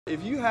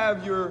If you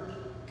have your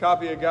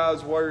copy of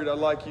God's Word, I'd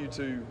like you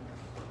to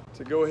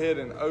go ahead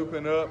and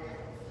open up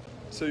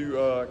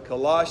to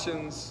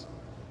Colossians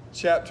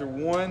chapter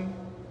 1.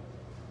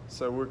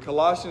 So we're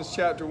Colossians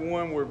chapter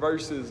 1, we're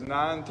verses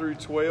 9 through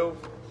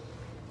 12.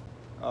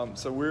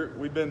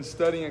 We've been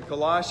studying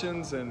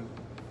Colossians, and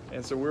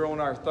so we're on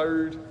our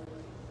third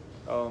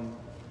of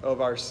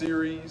our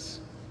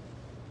series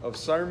of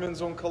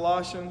sermons on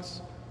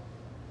Colossians.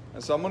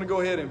 And so I'm going to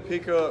go ahead and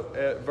pick up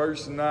at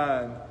verse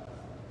 9.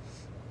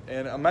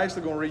 And I'm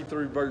actually going to read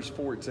through verse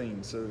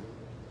 14. So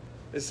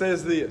it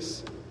says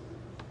this: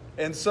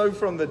 "And so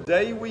from the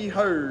day we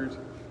heard,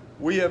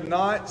 we have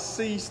not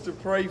ceased to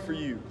pray for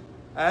you,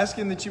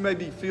 asking that you may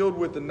be filled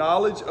with the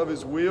knowledge of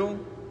His will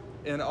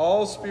in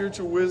all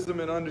spiritual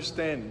wisdom and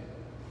understanding,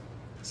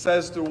 so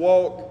as to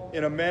walk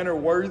in a manner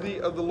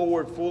worthy of the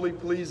Lord, fully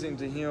pleasing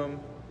to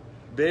Him,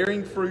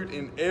 bearing fruit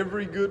in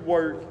every good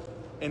work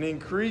and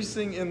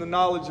increasing in the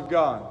knowledge of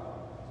God,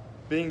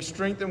 being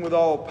strengthened with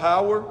all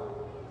power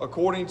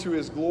according to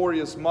His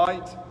glorious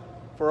might,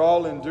 for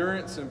all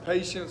endurance and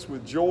patience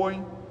with joy,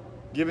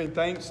 giving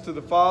thanks to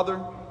the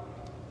Father,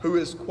 who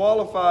has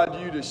qualified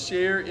you to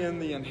share in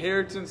the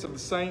inheritance of the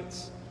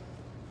saints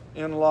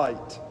in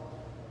light.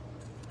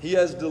 He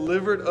has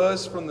delivered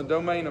us from the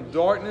domain of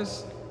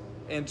darkness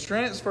and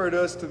transferred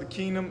us to the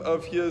kingdom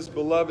of His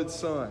beloved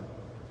Son,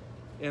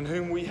 in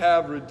whom we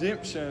have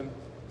redemption,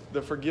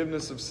 the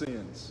forgiveness of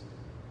sins."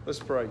 Let's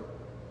pray.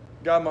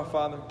 God, my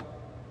Father,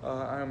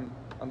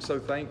 I'm so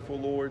thankful,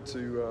 Lord,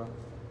 to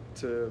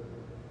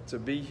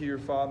be here,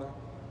 Father.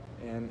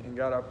 And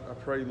God, I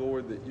pray,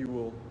 Lord, that you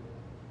will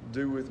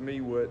do with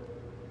me what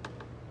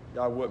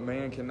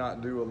man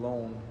cannot do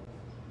alone.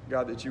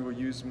 God, that you will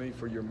use me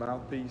for your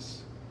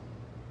mouthpiece.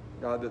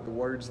 God, that the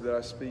words that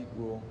I speak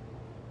will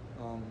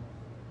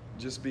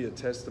just be a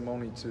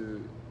testimony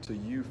to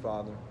you,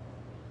 Father.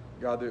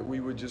 God, that we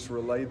would just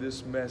relay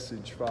this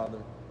message, Father,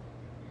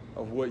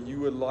 of what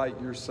you would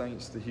like your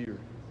saints to hear.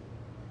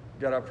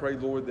 God, I pray,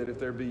 Lord, that if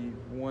there be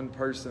one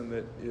person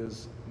that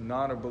is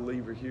not a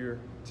believer here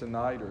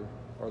tonight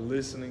or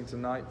listening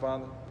tonight,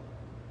 Father,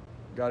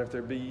 God, if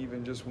there be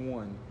even just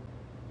one,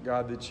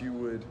 God, that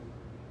you'd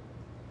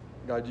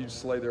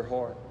slay their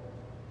heart.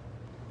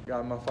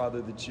 God, my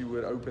Father, that you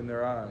would open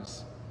their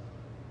eyes.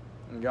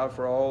 And God,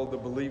 for all the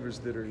believers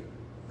that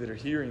are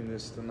hearing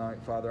this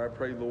tonight, Father, I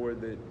pray, Lord,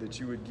 that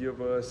you would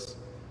give us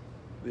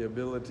the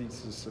ability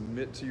to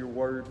submit to your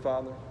word,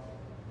 Father,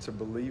 to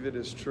believe it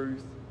as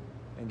truth,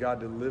 and God,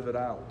 to live it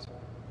out.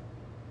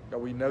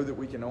 God, we know that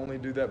we can only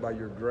do that by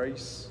your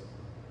grace.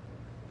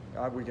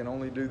 God, we can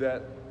only do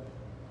that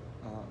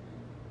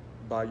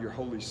by your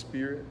Holy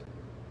Spirit.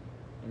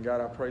 And God,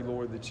 I pray,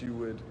 Lord, that you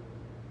would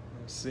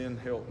send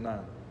help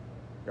now.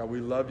 God, we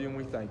love you and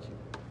we thank you.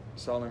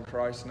 It's all in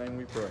Christ's name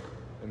we pray.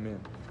 Amen.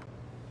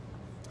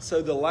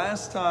 So the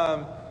last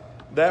time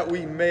that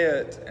we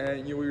met,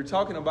 and we were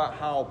talking about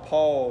how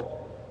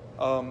Paul,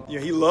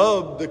 he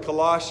loved the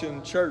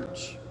Colossian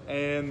church.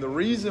 And the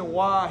reason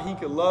why he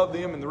could love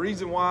them, and the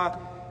reason why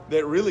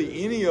that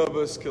really any of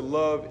us could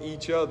love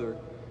each other,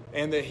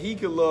 and that he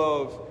could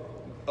love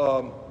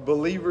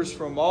believers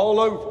from all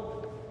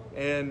over,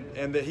 and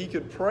that he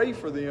could pray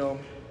for them,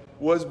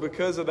 was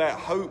because of that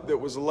hope that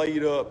was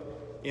laid up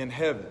in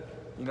heaven.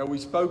 We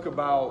spoke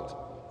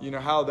about,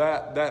 how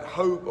that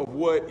hope of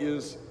what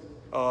is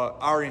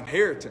our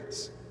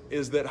inheritance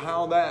is, that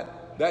how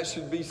that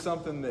should be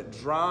something that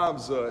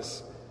drives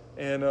us,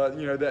 and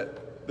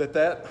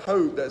that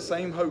hope, that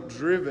same hope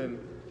driven,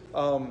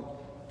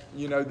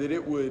 that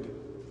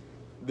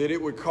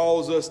it would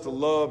cause us to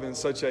love in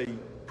such a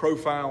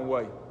profound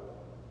way.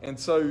 And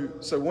so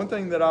one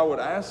thing that I would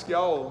ask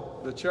y'all,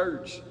 the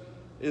church,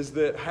 is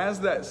that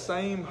has that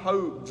same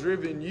hope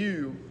driven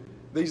you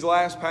these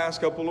past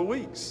couple of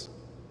weeks?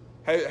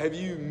 Have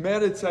you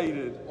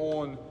meditated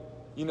on,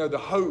 the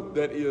hope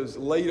that is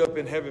laid up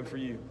in heaven for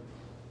you?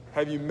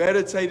 Have you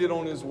meditated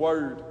on His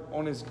Word,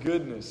 on His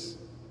goodness?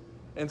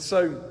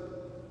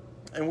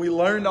 And we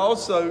learned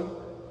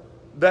also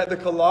that the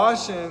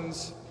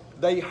Colossians,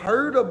 they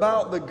heard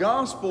about the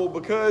gospel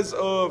because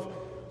of,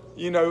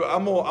 I'm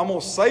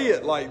gonna say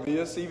it like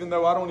this, even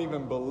though I don't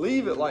even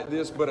believe it like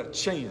this, but a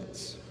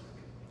chance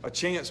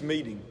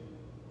meeting.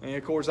 And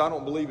of course, I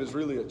don't believe it's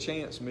really a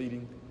chance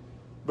meeting,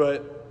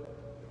 but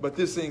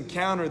this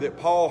encounter that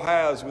Paul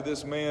has with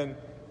this man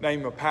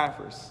named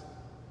Epaphras.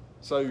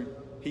 So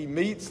he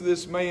meets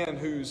this man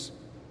who's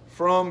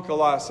from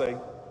Colossae,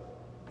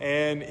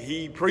 and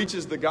he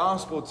preaches the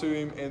gospel to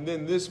him, and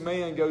then this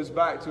man goes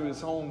back to his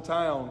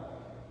hometown,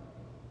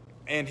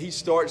 and he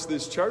starts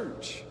this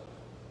church.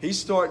 He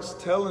starts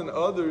telling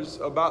others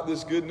about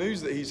this good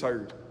news that he's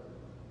heard.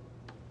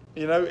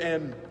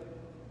 And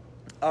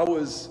I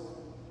was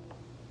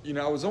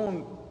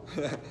on,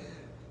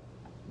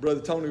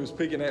 Brother Tony was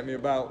picking at me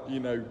about,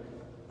 he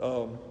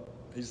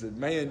said,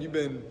 "Man, you've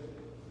been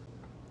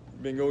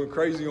going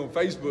crazy on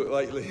Facebook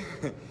lately."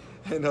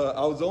 And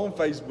I was on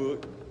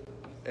Facebook,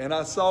 and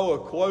I saw a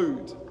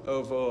quote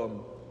of,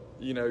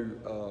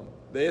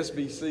 the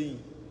SBC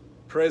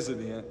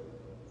president,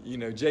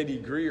 J.D.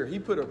 Greear, he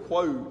put a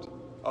quote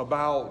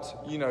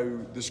about,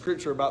 the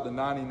scripture about the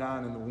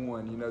 99 and the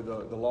 1,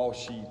 the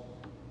lost sheep.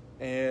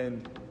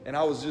 And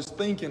I was just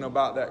thinking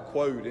about that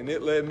quote, and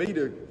it led me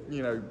to,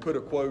 put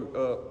a quote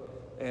up.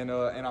 And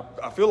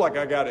I feel like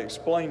I got to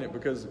explain it,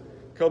 because a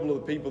couple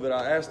of the people that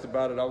I asked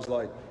about it, I was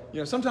like,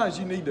 sometimes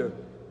you need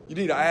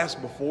to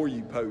ask before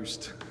you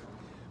post.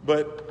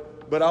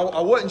 But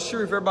I wasn't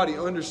sure if everybody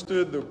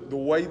understood the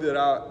way that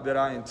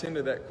I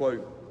intended that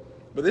quote.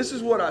 But this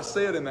is what I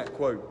said in that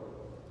quote.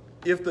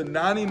 If the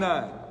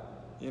 99,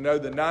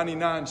 the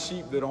 99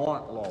 sheep that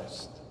aren't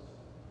lost,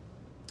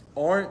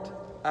 aren't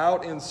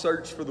out in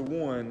search for the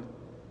one,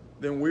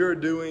 then we're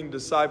doing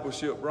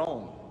discipleship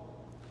wrong.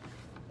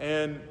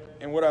 And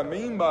what I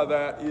mean by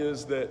that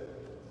is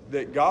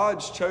that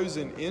God's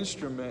chosen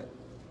instrument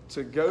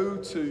to go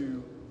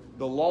to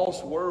the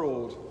lost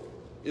world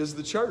is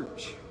the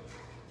church.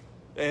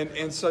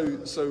 And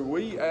so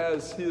we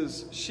as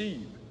his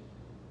sheep,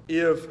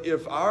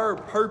 if our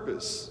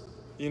purpose,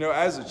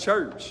 as a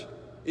church,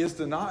 is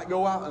to not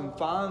go out and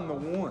find the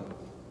one,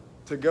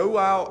 to go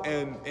out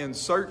and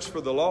search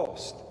for the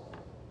lost,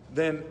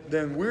 then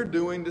we're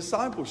doing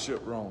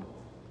discipleship wrong.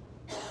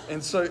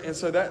 And so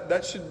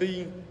that should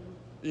be,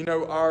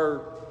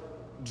 our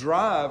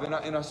drive.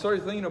 And I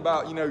started thinking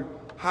about,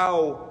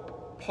 how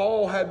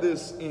Paul had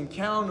this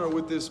encounter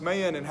with this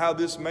man, and how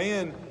this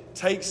man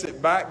takes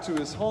it back to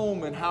his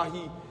home, and how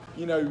he,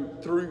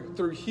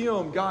 through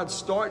him, God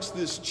starts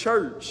this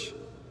church.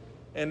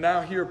 And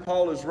now here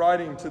Paul is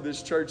writing to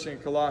this church in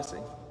Colossae.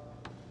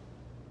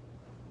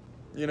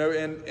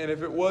 And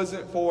if it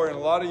wasn't for, and a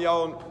lot of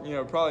y'all,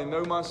 probably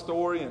know my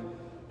story,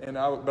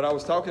 but I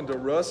was talking to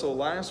Russell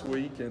last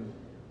week, and,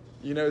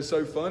 it's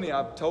so funny.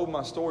 I've told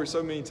my story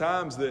so many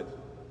times that,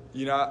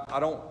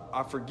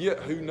 I forget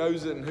who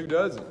knows it and who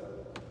doesn't.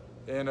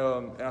 And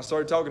I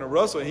started talking to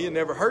Russell, and he had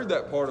never heard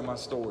that part of my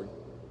story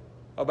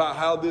about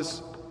how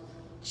this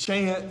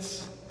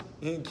chance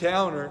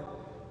encounter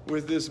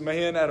with this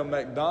man at a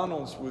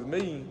McDonald's with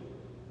me,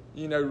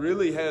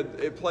 really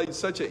it played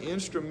such an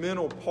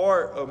instrumental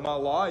part of my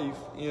life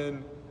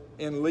in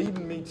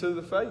leading me to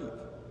the faith,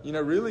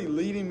 really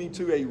leading me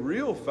to a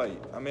real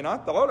faith. I mean, I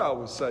thought I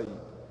was saved.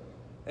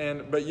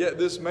 But yet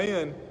this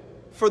man,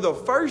 for the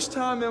first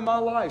time in my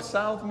life,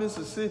 South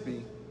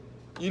Mississippi,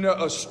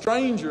 a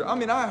stranger,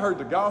 I heard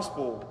the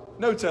gospel,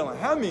 no telling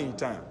how many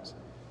times,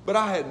 but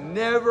I had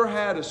never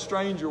had a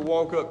stranger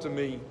walk up to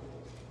me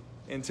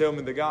and tell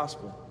me the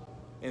gospel.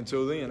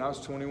 Until then, I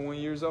was 21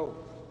 years old.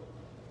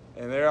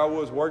 And there I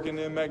was working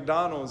in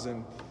McDonald's,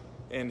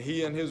 and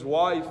he and his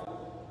wife,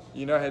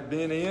 had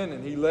been in,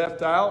 and he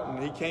left out,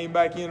 and he came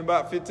back in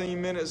about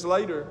 15 minutes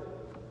later.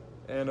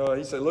 And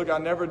he said, "Look, I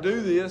never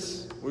do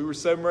this." We were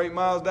 7 or 8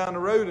 miles down the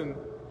road,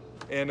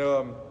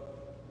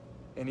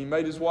 and he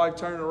made his wife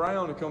turn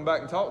around and come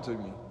back and talk to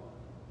me.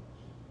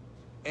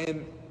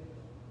 And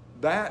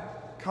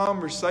that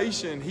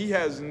conversation, he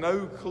has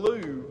no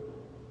clue,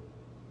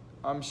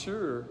 I'm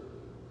sure,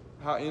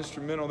 how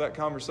instrumental that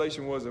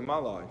conversation was in my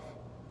life.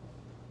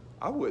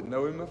 I wouldn't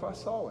know him if I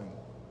saw him.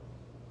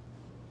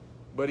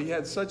 But he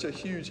had such a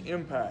huge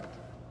impact.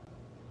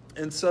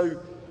 And so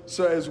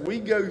as we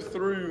go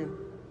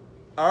through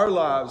our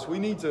lives, we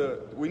need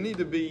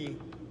to be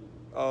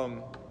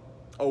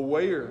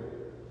aware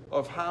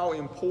of how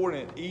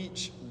important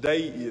each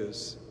day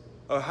is,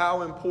 of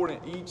how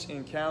important each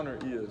encounter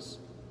is,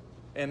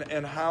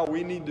 and how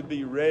we need to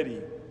be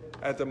ready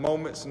at the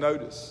moment's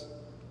notice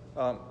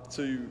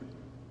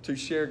to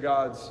share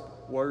God's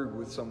word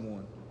with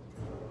someone.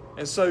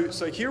 And so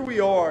here we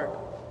are,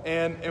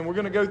 and we're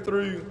going to go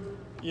through,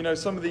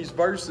 some of these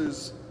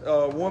verses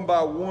one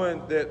by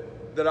one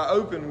that I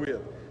open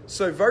with.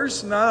 So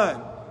verse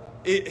 9,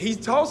 he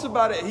talks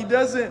about it.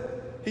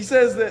 He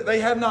says that they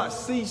have not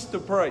ceased to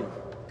pray.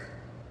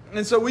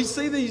 And so we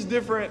see these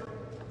different,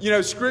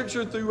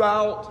 scripture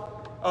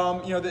throughout,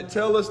 that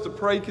tell us to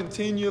pray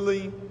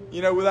continually,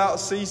 without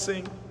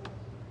ceasing.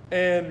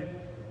 And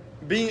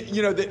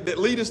that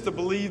lead us to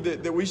believe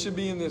that we should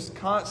be in this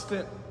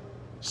constant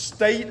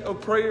state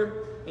of prayer.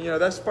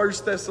 That's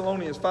 1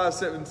 Thessalonians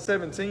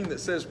 5:17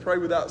 that says pray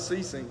without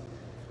ceasing.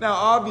 Now,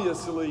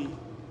 obviously,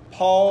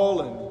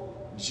 Paul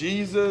and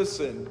Jesus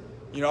and,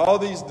 all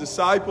these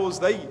disciples,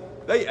 they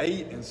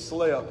ate and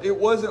slept. It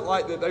wasn't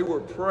like that they were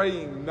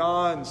praying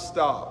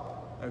nonstop.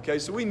 Okay,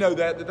 so we know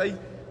that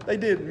they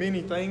did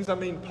many things.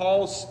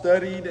 Paul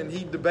studied and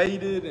he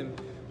debated, and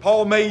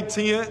Paul made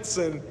tents,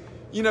 and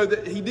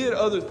that he did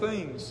other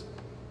things.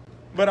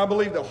 But I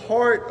believe the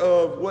heart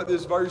of what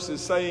this verse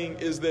is saying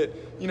is that,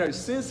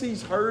 since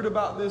he's heard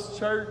about this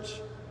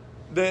church,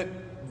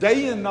 that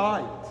day and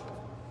night,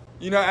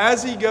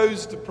 as he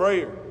goes to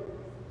prayer,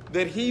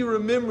 that he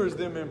remembers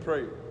them in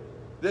prayer,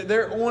 that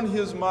they're on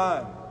his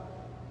mind.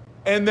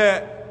 And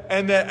that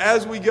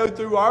as we go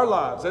through our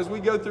lives, as we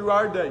go through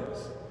our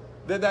days,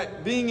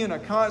 that being in a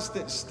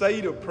constant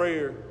state of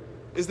prayer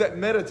is that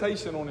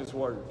meditation on his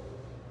word,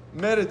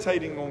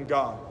 meditating on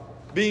God,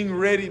 being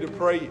ready to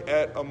pray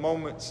at a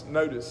moment's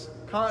notice,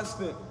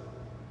 constant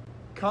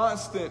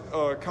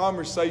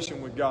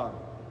conversation with God.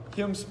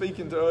 Him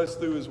speaking to us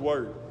through His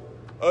Word,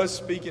 us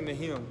speaking to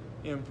Him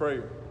in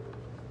prayer.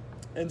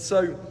 And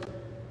so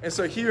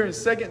here in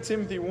 2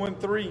 Timothy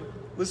 1:3,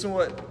 listen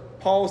what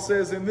Paul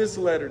says in this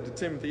letter to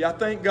Timothy. I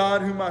thank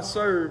God whom I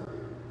serve,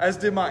 as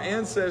did my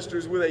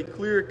ancestors, with a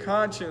clear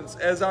conscience,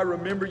 as I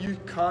remember you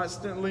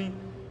constantly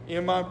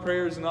in my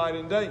prayers night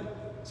and day.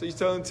 So he's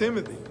telling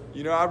Timothy,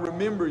 I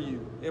remember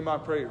you in my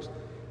prayers.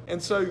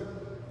 And so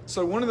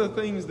one of the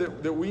things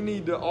that we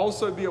need to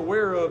also be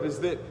aware of is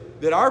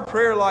that our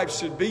prayer life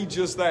should be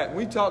just that. And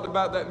we've talked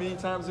about that many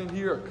times in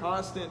here, a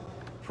constant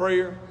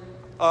prayer.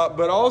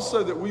 But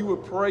also that we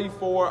would pray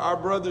for our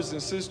brothers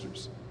and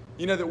sisters.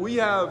 That we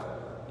have,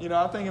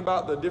 I think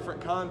about the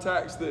different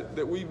contacts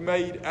that we've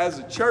made as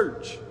a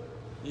church.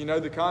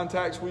 The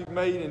contacts we've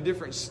made in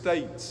different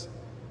states.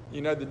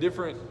 The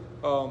different,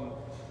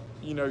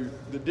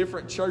 the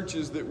different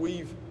churches that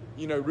we've,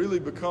 really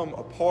become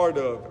a part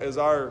of as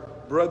our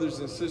brothers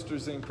and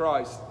sisters in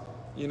Christ.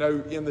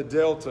 In the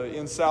Delta,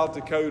 in South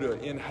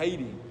Dakota, in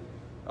Haiti.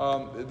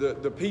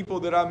 The people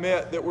that I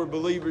met that were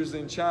believers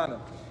in China.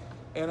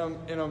 And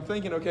I'm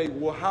thinking, okay,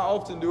 well, how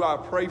often do I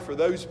pray for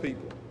those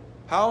people?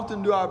 How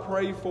often do I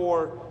pray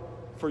for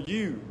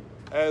you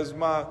as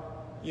my,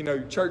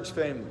 church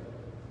family?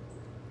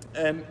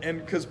 And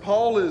because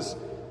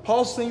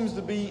Paul seems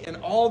to be in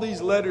all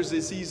these letters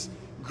as he's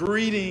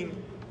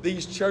greeting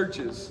these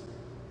churches,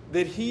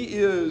 that he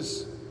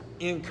is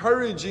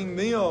encouraging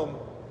them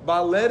by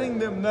letting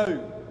them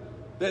know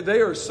that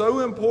they are so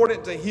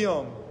important to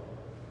him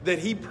that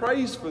he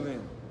prays for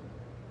them.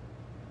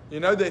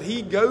 That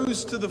he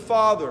goes to the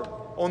Father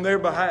on their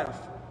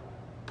behalf.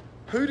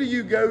 Who do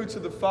you go to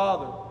the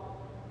Father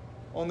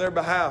on their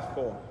behalf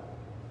for?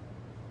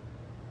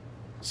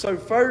 So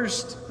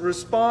first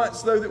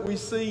response, though, that we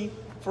see,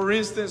 for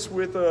instance,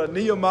 with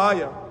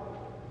Nehemiah.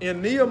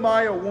 In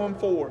Nehemiah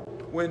 1:4,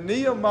 when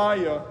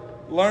Nehemiah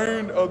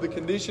learned of the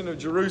condition of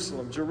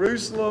Jerusalem.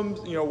 Jerusalem's,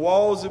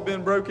 walls have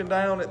been broken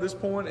down at this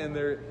point and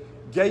their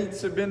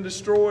gates have been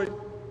destroyed.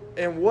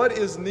 And what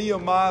is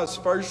Nehemiah's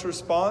first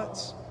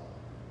response?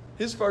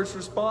 His first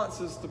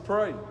response is to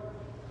pray.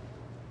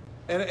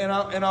 And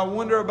I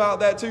wonder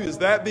about that too. Is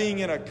that being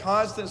in a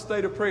constant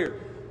state of prayer?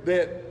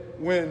 That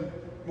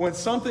when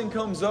something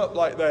comes up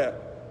like that,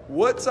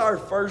 what's our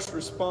first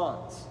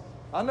response?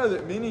 I know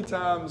that many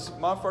times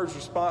my first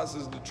response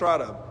is to try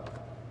to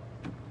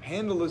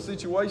handle a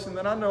situation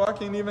that I know I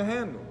can't even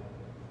handle.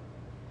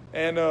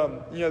 And,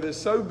 they're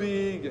so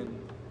big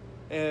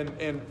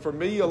and for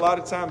me, a lot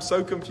of times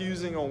so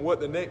confusing on what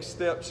the next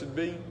step should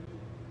be.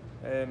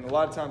 And a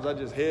lot of times I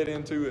just head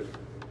into it,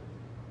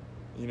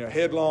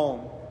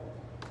 headlong.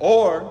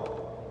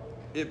 Or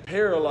it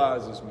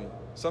paralyzes me.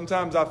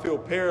 Sometimes I feel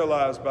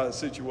paralyzed by the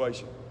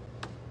situation.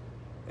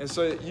 And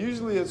so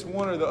usually it's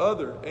one or the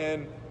other.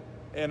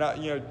 And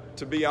I,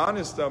 to be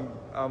honest,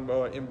 I'm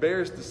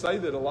embarrassed to say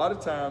that a lot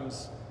of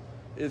times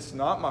it's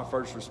not my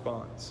first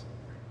response.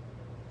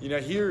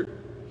 Here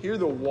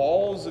the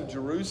walls of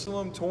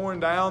Jerusalem torn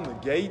down, the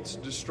gates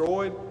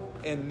destroyed,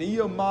 and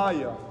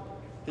Nehemiah,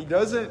 he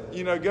doesn't,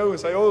 go and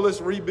say, oh, let's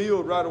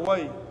rebuild right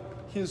away.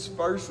 His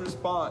first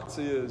response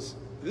is,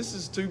 this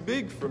is too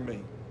big for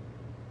me.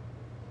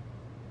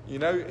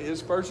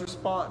 His first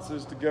response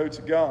is to go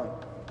to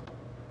God.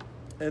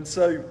 And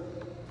so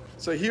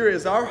here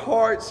is our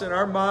hearts and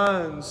our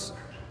minds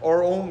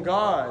are on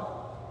God.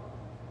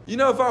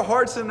 If our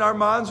hearts and our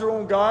minds are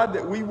on God,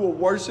 that we will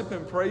worship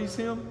and praise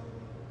Him.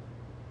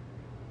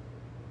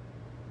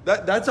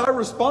 That's our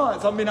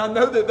response. I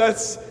know that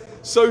that's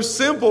so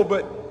simple,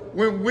 but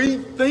when we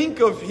think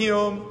of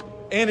Him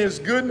and His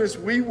goodness,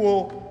 we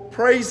will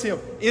praise Him.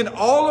 In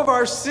all of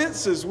our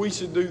senses, we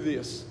should do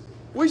this.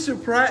 We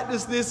should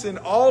practice this in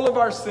all of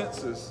our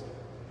senses.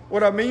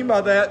 What I mean by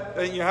that,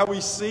 how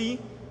we see,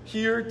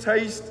 hear,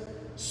 taste,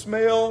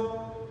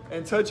 smell,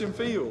 and touch and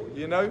feel.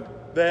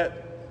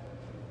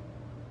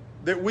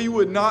 That we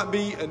would not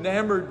be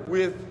enamored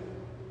with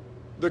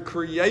the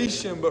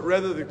creation, but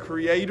rather the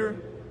Creator.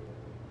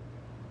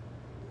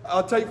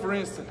 I'll take, for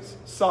instance,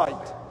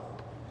 sight.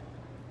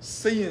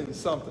 Seeing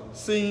something.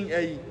 Seeing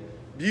a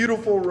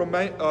beautiful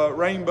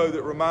rainbow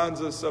that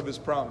reminds us of His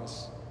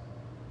promise.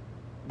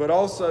 But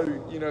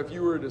also, if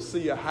you were to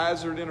see a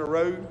hazard in a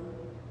road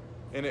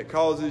and it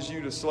causes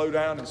you to slow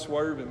down and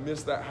swerve and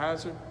miss that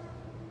hazard,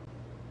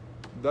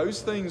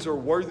 those things are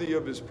worthy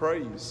of His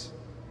praise.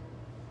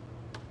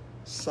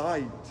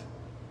 Sight.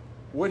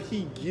 What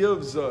He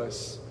gives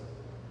us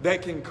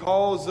that can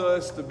cause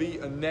us to be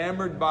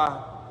enamored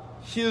by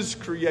His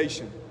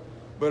creation,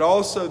 but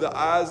also the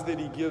eyes that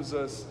He gives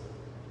us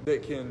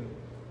that can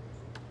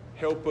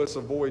help us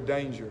avoid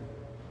danger.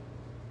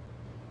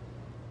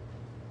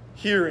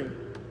 Hearing.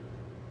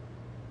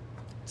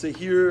 To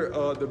hear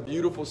the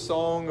beautiful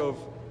song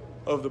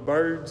of the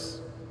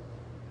birds,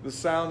 the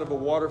sound of a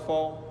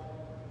waterfall,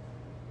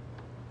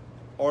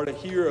 or to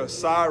hear a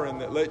siren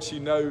that lets you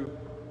know,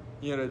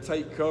 to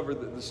take cover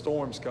that the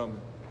storm's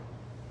coming.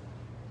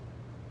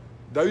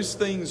 Those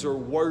things are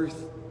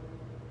worth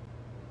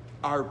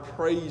our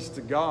praise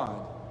to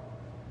God.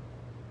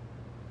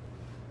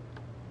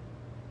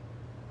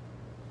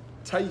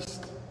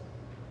 taste.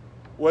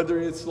 Whether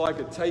it's like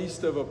a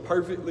taste of a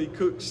perfectly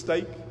cooked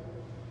steak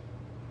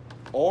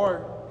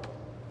or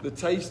the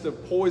taste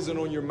of poison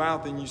on your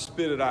mouth and you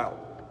spit it out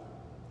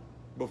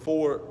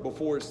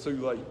before it's too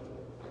late.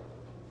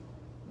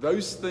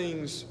 Those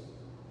things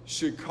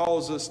should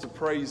cause us to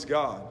praise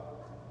God.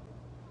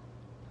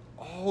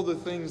 All the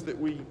things that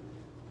we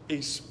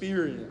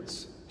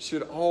experience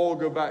should all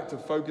go back to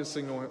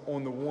focusing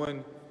on the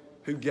one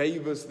who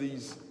gave us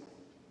these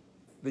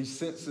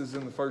senses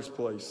in the first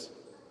place.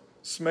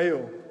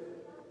 Smell.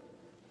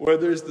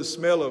 Whether it's the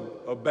smell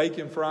of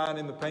bacon frying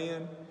in the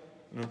pan,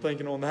 and I'm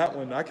thinking on that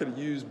one, I could have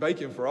used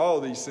bacon for all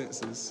these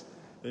senses,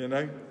 you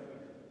know.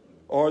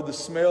 Or the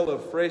smell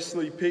of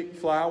freshly picked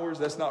flowers.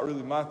 That's not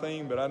really my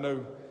thing, but I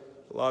know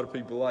a lot of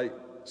people like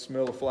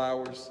smell of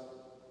flowers.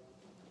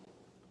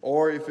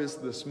 Or if it's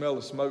the smell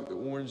of smoke that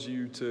warns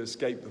you to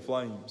escape the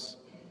flames.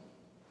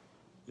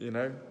 You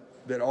know,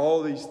 that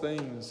all these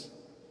things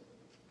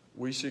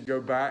we should go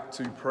back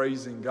to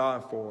praising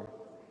God for.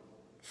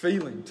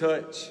 Feeling,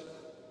 touch.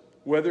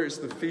 Whether it's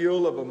the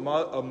feel of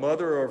a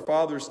mother or a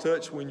father's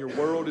touch when your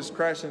world is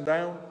crashing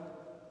down,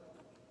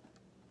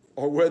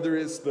 or whether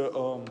it's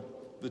the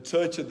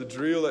touch of the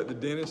drill at the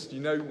dentist, you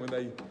know,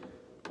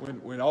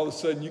 when all of a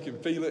sudden you can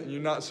feel it and you're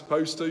not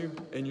supposed to,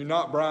 and you're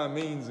not Brian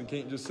Means and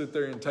can't just sit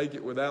there and take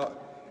it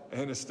without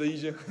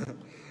anesthesia.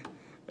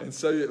 And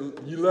so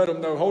you let them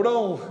know, hold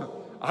on,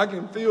 I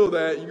can feel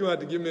that, you're going to have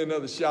to give me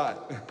another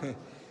shot.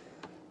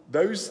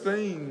 Those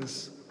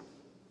things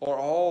are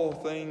all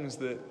things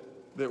that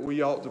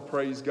we ought to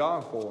praise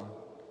God for.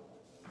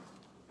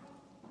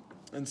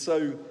 And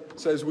so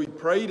as we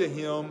pray to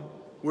Him,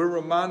 we're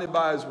reminded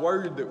by His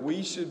Word that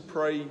we should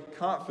pray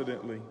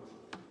confidently.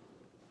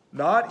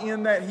 Not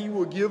in that He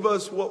will give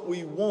us what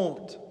we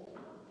want,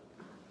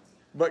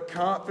 but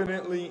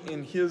confidently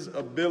in His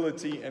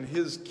ability and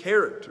His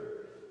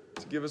character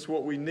to give us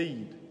what we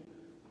need.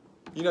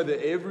 You know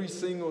that every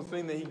single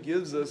thing that He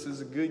gives us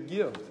is a good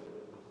gift.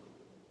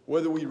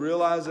 Whether we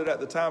realize it at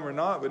the time or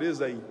not, but it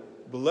is a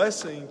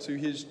blessing to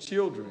His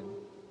children.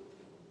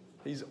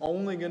 He's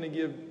only going to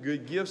give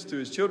good gifts to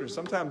His children.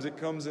 Sometimes it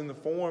comes in the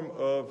form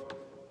of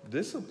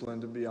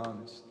discipline, to be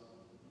honest.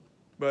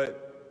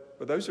 But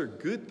those are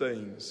good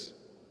things.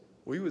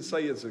 We would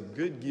say it's a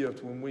good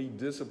gift when we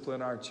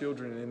discipline our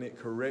children and it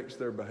corrects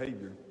their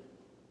behavior,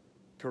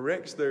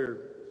 corrects their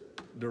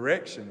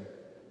direction,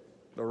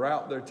 the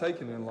route they're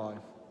taking in life.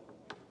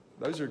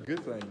 Those are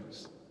good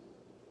things.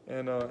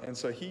 And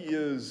so He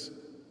is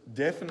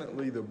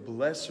definitely the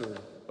blesser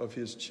of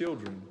His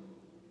children.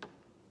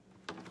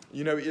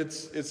 You know,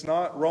 it's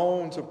not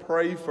wrong to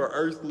pray for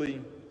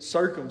earthly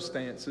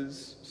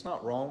circumstances. It's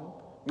not wrong.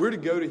 We're to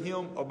go to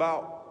Him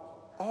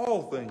about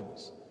all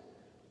things,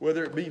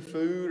 whether it be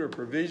food or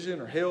provision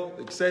or health,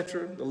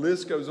 etc. The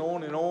list goes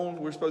on and on.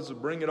 We're supposed to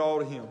bring it all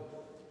to Him.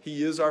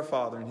 He is our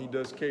Father and He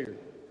does care.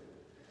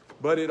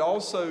 But it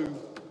also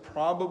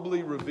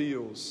probably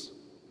reveals,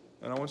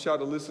 and I want y'all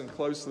to listen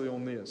closely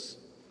on this,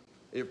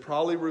 it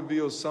probably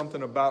reveals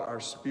something about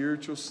our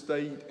spiritual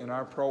state and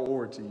our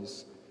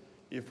priorities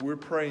if we're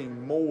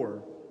praying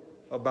more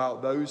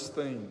about those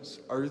things,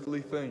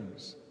 earthly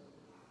things,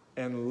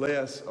 and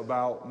less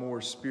about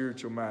more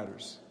spiritual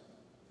matters.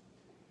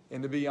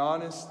 And to be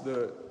honest,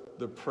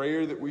 the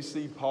prayer that we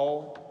see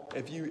Paul,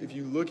 if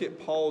you look at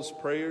Paul's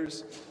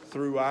prayers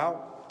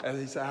throughout,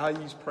 as how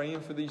he's praying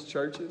for these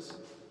churches,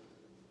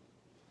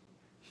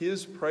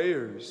 his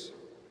prayers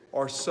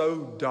are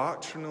so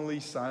doctrinally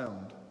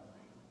sound.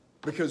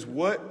 Because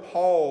what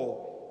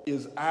Paul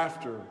is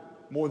after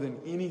more than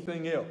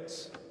anything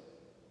else,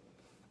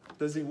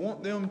 does he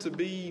want them to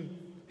be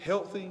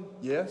healthy?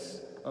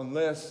 Yes,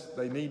 unless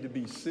they need to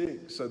be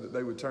sick so that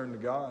they would turn to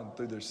God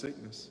through their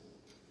sickness.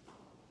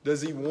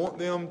 Does he want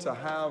them to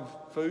have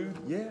food?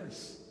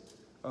 Yes,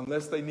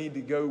 unless they need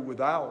to go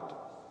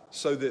without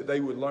so that they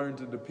would learn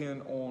to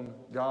depend on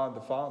God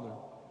the Father.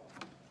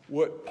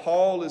 What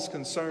Paul is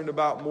concerned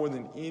about more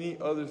than any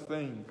other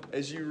thing,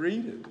 as you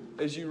read it,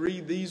 as you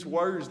read these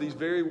words, these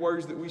very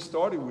words that we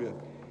started with,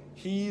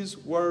 he's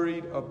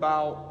worried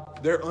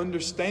about their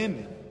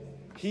understanding.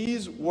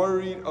 He's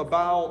worried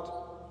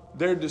about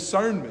their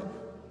discernment.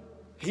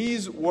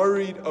 He's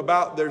worried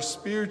about their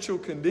spiritual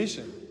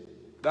condition.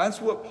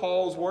 That's what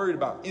Paul's worried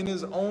about in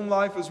his own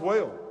life as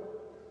well.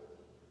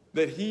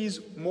 That he's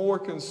more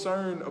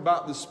concerned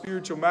about the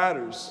spiritual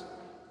matters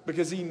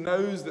because he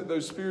knows that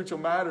those spiritual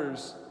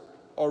matters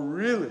are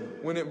really,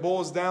 when it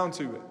boils down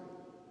to it,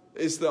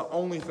 it's the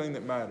only thing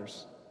that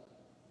matters.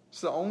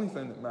 It's the only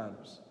thing that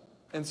matters.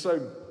 And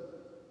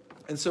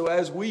so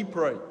as we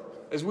pray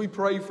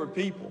for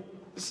people,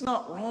 it's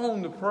not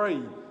wrong to pray.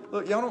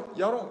 Look,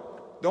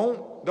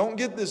 don't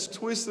get this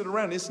twisted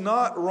around. It's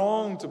not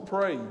wrong to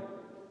pray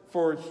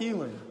for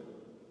healing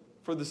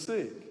for the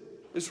sick.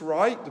 It's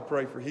right to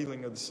pray for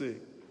healing of the sick.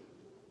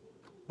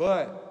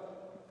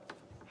 But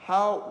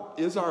how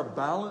is our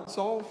balance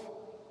off?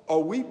 Are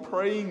we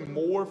praying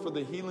more for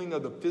the healing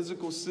of the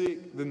physical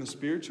sick than the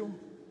spiritual?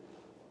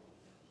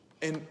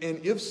 And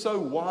if so,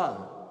 why?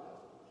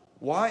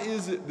 Why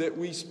is it that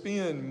we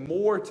spend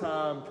more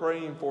time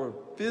praying for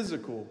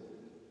physical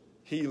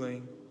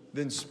healing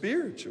than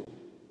spiritual?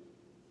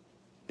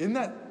 Isn't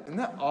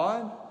that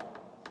odd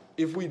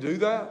if we do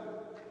that?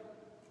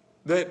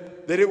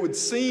 That it would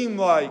seem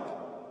like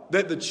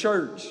that the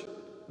church,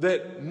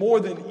 that more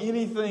than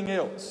anything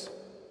else,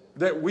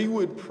 that we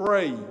would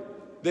pray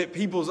that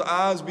people's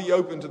eyes be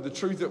open to the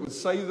truth that would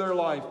save their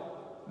life,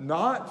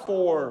 not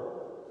for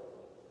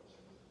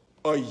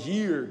a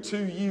year,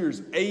 2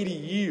 years, 80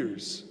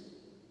 years,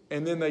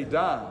 and then they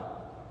die.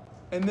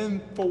 And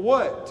then for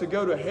what? To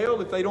go to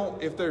hell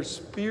if their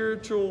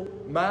spiritual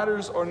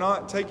matters are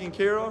not taken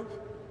care of?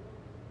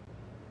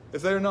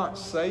 If they're not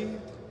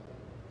saved?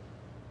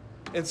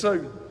 And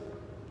so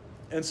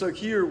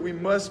here we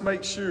must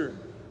make sure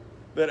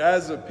that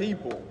as a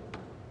people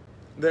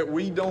that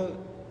we don't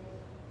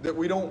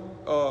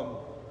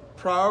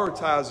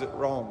prioritize it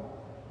wrong.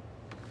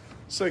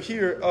 So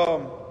here,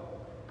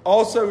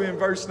 also in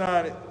verse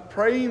 9,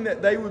 praying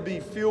that they would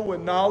be filled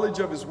with knowledge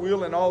of His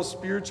will and all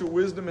spiritual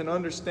wisdom and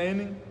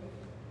understanding.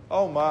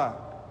 Oh my,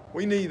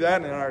 we need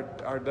that in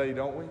our day,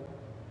 don't we?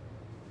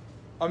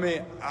 I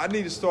mean, I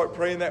need to start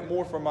praying that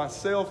more for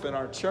myself and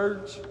our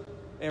church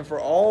and for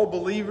all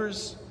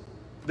believers,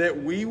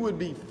 that we would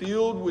be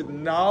filled with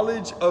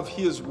knowledge of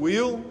His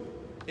will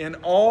and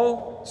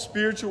all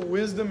spiritual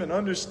wisdom and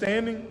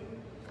understanding.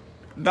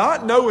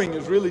 Not knowing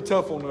is really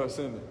tough on us,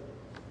 isn't it?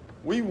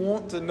 We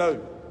want to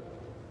know.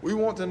 We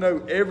want to know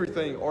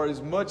everything or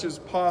as much as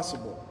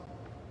possible.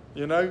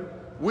 You know,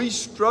 we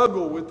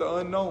struggle with the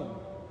unknown.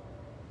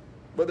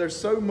 But there's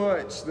so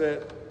much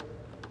that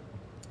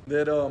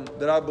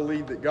I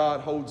believe that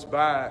God holds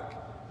back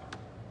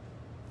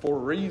for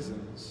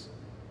reasons.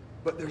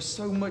 But there's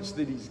so much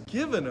that He's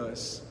given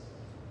us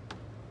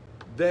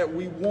that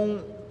we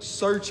won't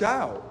search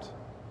out.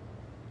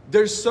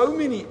 There's so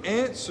many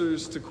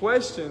answers to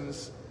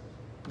questions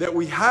that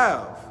we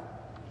have,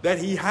 that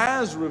He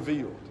has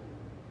revealed,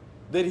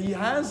 that He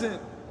hasn't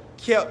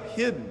kept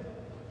hidden.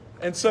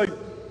 And so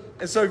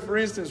for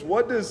instance,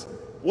 what does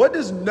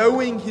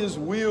knowing His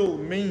will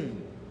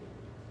mean?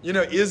 You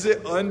know, is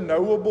it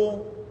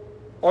unknowable?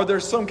 Are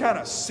there some kind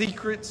of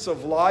secrets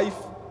of life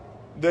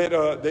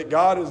that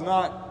God is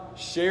not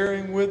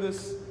sharing with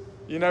us?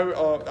 You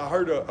know, I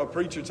heard a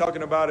preacher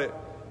talking about it.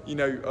 You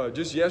know,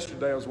 just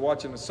yesterday I was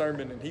watching a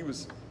sermon, and he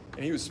was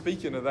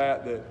speaking of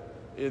that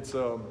it's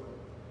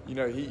you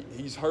know,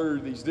 he's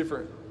heard these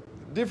different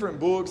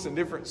books and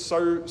different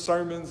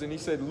sermons, and he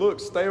said,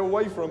 look, stay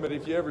away from it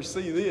if you ever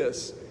see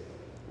this,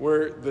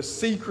 where the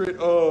secret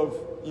of,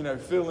 you know,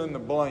 fill in the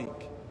blank,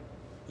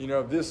 you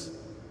know,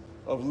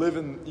 of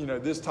living, you know,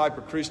 this type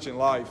of Christian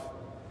life.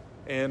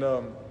 And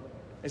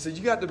he said,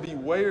 you got to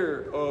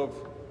beware of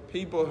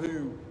people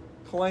who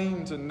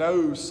claim to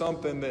know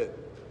something that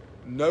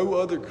no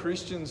other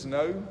Christians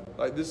know,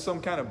 like this is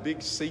some kind of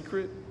big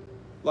secret,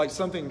 like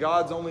something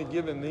God's only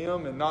given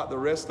them and not the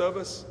rest of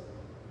us.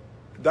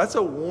 That's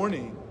a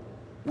warning.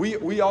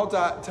 We ought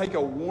to take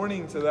a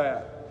warning to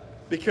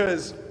that,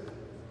 because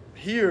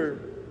here,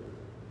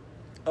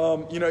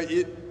 you know,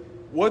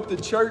 what the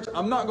church,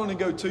 I'm not going to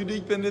go too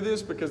deep into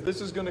this because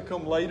this is going to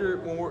come later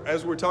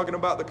as we're talking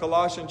about the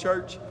Colossian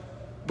church,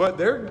 but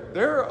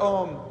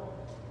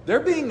they're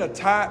being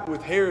attacked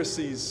with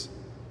heresies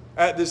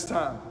at this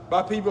time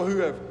by people who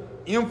have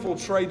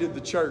infiltrated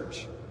the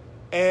church.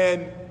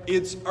 And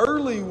it's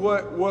early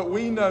what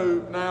we know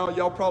now.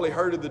 Y'all probably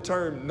heard of the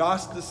term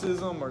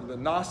Gnosticism or the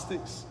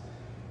Gnostics.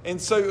 And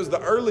so it was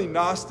the early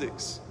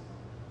Gnostics.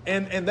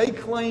 And they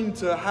claimed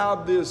to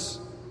have this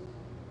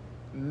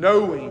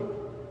knowing.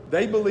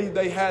 They believed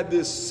they had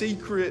this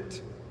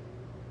secret,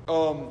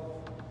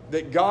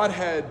 that God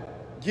had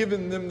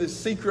given them this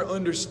secret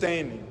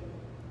understanding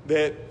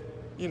that,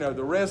 you know,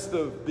 the rest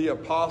of the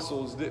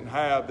apostles didn't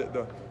have, that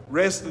the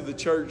rest of the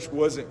church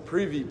wasn't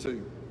privy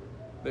to,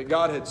 that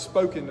God had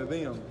spoken to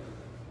them.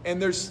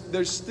 And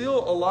there's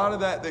still a lot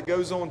of that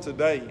goes on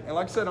today. And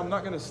like I said, I'm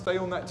not going to stay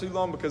on that too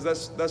long because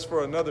that's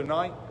for another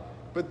night.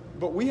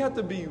 But we have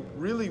to be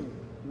really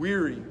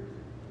weary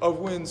of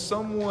when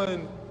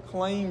someone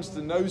claims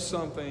to know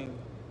something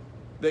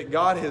that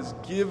God has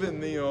given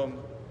them,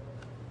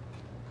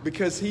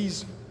 because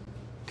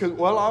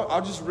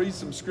I'll just read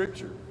some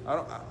scripture.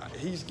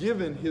 He's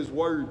given His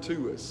word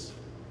to us.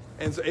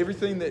 And so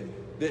everything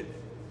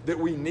that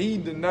we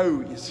need to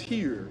know is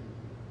here.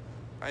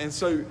 And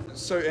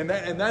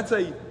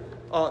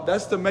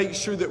that's to make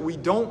sure that we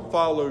don't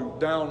follow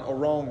down a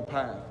wrong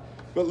path.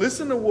 But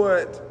listen to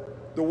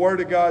what the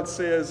Word of God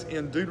says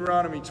in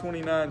Deuteronomy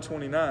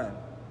 29:29.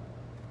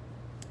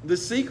 The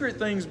secret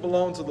things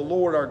belong to the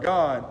Lord our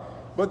God,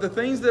 but the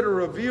things that are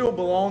revealed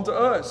belong to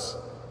us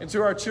and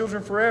to our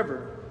children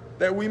forever,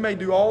 that we may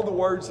do all the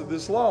words of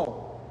this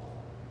law.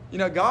 You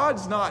know,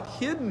 God's not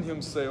hidden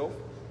Himself.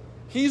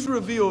 He's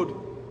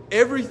revealed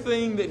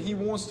everything that He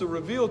wants to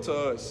reveal to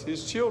us,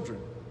 His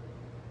children.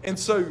 And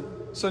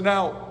so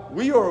now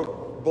we are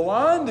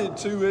blinded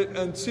to it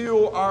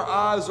until our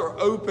eyes are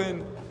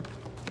open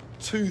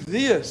to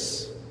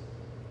this.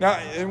 Now,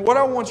 and what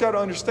I want y'all to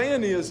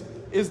understand is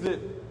that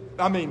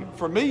I mean,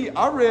 for me,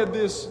 I read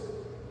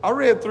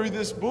through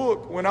this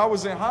book when I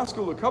was in high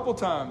school a couple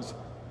times,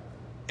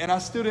 and I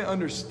still didn't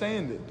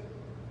understand it.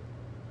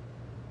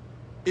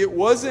 It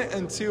wasn't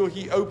until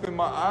he opened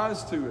my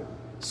eyes to it.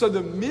 So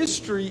the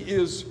mystery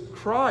is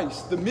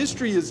Christ. The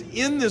mystery is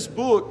in this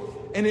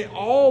book, and it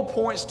all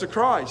points to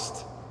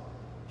Christ.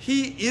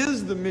 He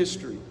is the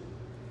mystery.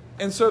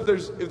 And so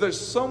if there's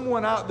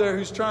someone out there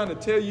who's trying to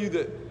tell you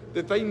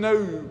that they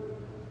know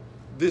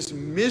this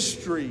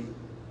mystery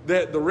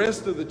that the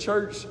rest of the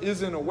church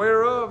isn't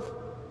aware of,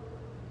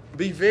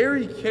 be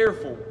very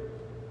careful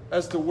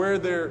as to where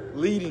they're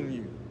leading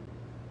you.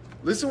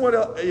 Listen what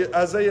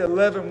Isaiah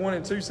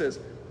 11:1-2 says.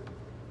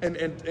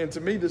 And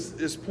to me, this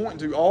is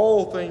pointing to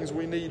all things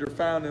we need are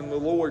found in the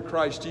Lord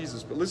Christ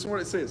Jesus. But listen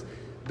what it says.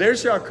 There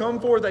shall come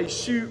forth a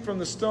shoot from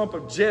the stump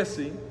of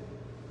Jesse,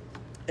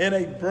 and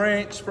a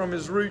branch from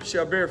his root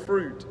shall bear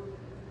fruit.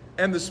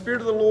 And the Spirit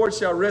of the Lord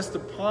shall rest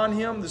upon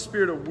him, the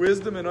Spirit of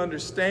wisdom and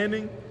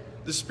understanding,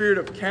 the Spirit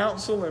of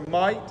counsel and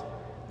might,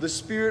 the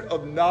Spirit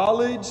of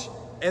knowledge,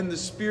 and the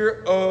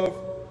Spirit of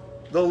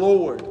the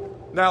Lord.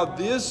 Now,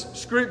 this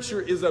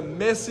scripture is a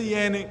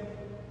messianic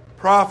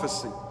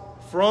prophecy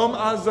from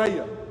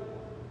Isaiah.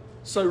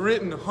 So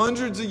written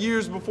hundreds of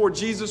years before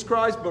Jesus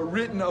Christ, but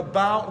written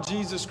about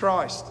Jesus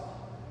Christ.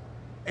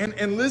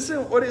 And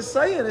listen what it's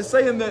saying. It's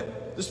saying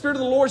that the Spirit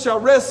of the Lord shall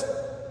rest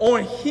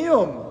on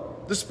him.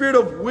 The Spirit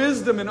of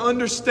wisdom and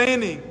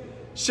understanding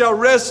shall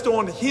rest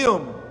on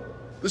him.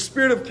 The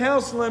Spirit of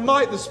counsel and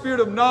might, the Spirit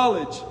of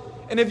knowledge.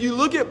 And if you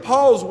look at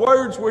Paul's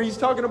words where he's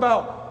talking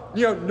about,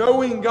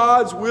 knowing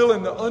God's will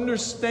and the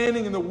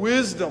understanding and the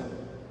wisdom.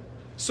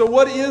 So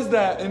what is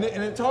that? And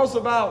it talks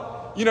about,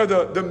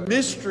 the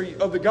mystery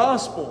of the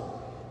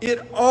gospel. It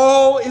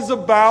all is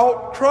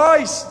about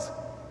Christ.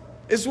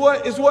 It's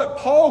what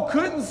Paul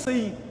couldn't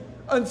see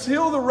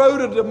until the road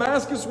of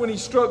Damascus when he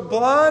struck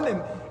blind,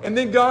 and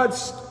then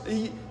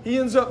he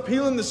ends up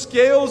peeling the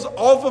scales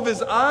off of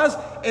his eyes,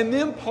 and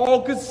then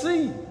Paul could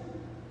see.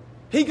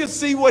 He could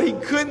see what he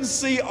couldn't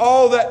see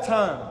all that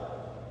time.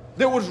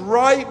 That was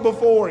right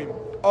before him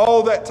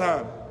all that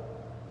time.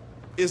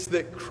 It's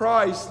that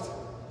Christ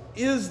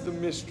is the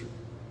mystery,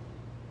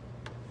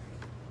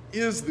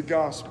 is the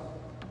gospel.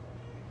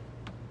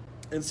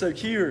 And so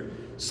here,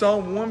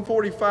 Psalm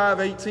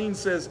 145:18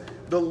 says,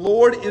 the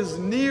Lord is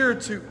near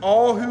to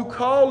all who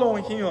call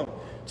on him,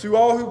 to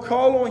all who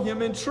call on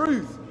him in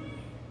truth.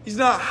 He's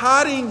not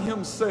hiding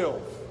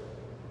himself.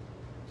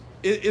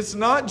 It's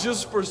not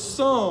just for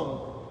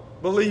some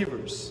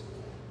believers,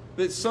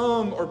 that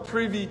some are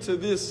privy to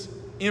this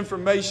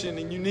information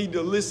and you need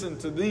to listen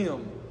to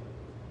them.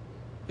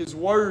 His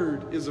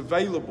word is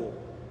available.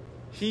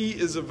 He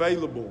is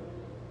available.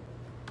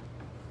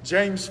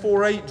 James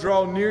 4:8,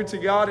 draw near to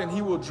God and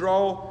he will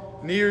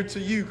draw near to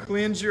you.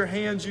 Cleanse your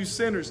hands, you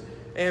sinners,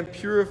 and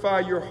purify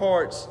your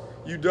hearts,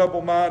 you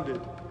double-minded.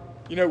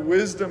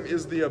 Wisdom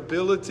is the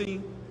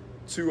ability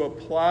to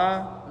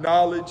apply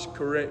knowledge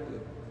correctly.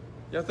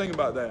 Y'all think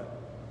about that.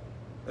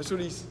 That's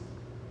what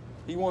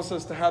he wants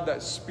us to have,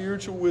 that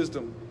spiritual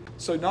wisdom.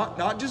 So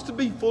not just to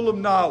be full of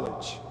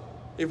knowledge.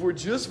 If we're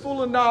just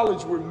full of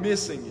knowledge, we're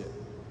missing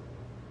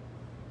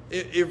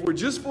it. If we're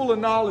just full of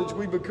knowledge,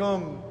 we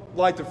become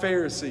like the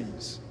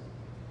Pharisees.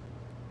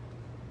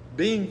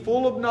 Being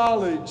full of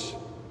knowledge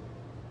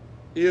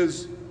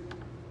is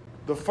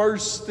the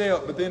first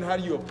step, but then how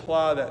do you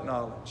apply that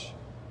knowledge?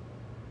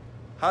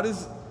 How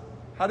does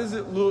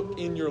it look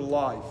in your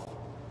life?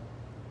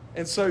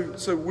 And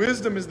so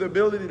wisdom is the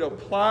ability to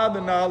apply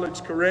the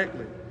knowledge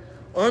correctly.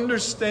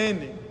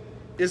 Understanding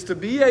is to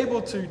be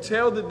able to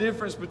tell the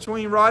difference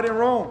between right and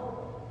wrong,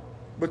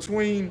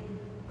 between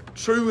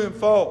true and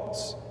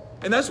false.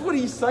 And that's what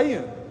he's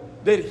saying,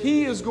 that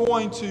he is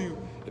going to,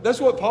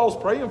 that's what Paul's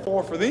praying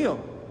for them,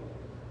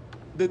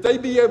 that they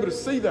be able to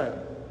see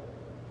that.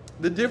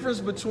 The difference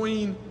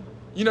between,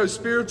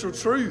 spiritual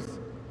truth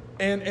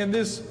and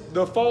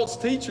the false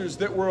teachers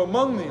that were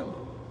among them.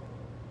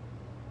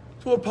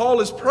 That's what Paul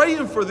is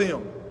praying for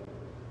them.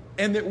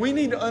 And that we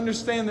need to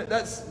understand that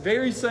that's the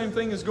very same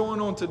thing is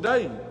going on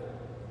today.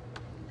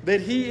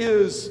 That he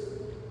is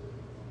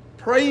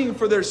praying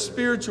for their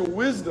spiritual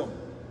wisdom.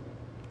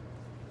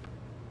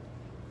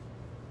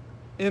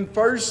 In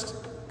 1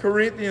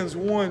 Corinthians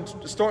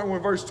 1, starting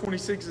with verse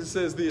 26, it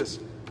says this,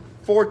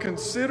 for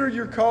consider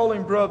your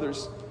calling,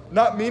 brothers.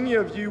 Not many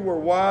of you were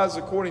wise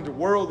according to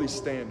worldly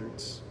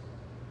standards.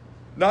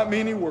 Not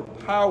many were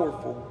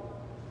powerful.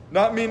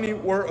 Not many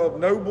were of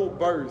noble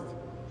birth.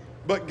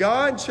 But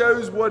God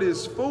chose what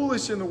is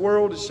foolish in the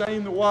world to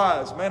shame the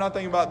wise. Man, I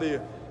think about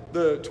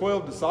the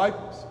 12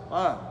 disciples.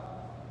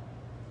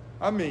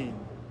 I mean,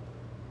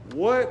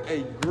 what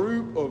a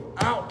group of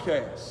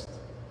outcasts.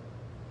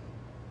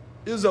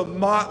 It was a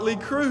motley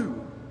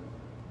crew.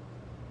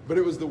 But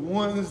it was the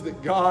ones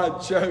that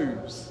God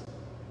chose.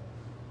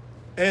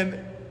 And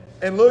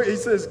look, he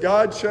says,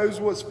 God chose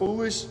what's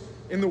foolish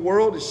in the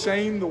world to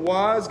shame the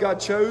wise. God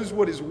chose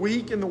what is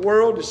weak in the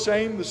world to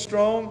shame the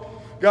strong.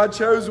 God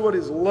chose what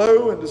is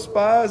low and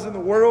despised in the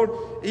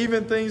world,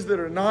 even things that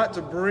are not,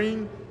 to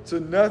bring to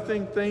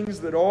nothing things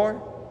that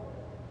are,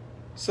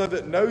 so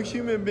that no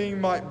human being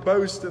might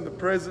boast in the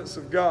presence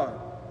of God.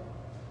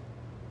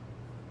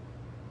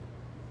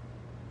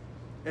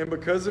 And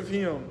because of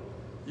him,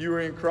 you are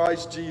in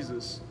Christ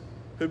Jesus,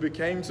 who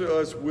became to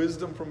us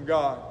wisdom from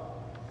God.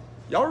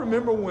 Y'all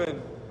remember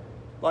when,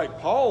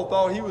 Paul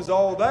thought he was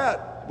all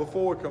that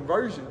before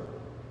conversion.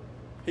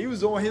 He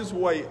was on his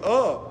way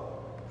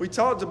up. We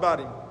talked about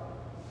him.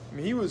 I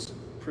mean, he was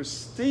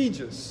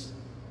prestigious.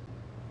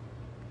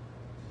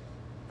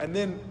 And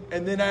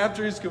then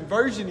after his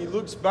conversion, he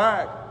looks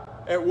back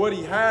at what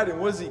he had,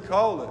 and what does he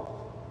call it?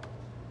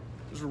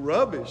 It was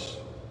rubbish.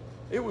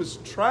 It was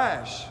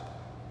trash.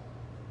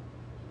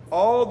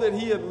 All that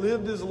he had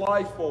lived his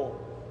life for.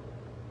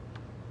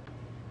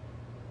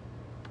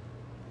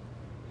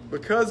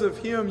 Because of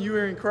him, you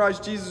are in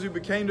Christ Jesus, who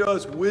became to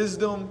us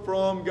wisdom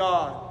from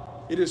God.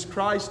 It is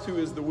Christ who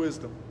is the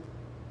wisdom.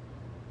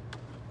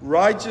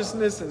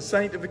 Righteousness and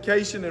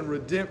sanctification and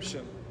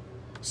redemption.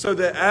 So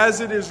that as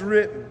it is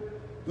written,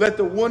 let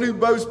the one who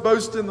boasts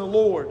boast in the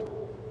Lord.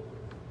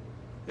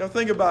 Y'all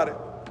think about it.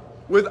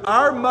 With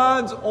our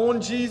minds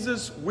on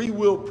Jesus, we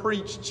will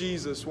preach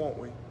Jesus, won't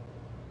we?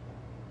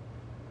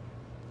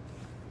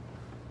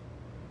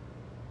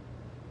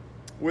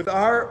 With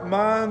our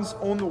minds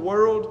on the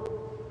world,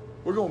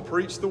 we're going to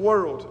preach the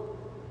world.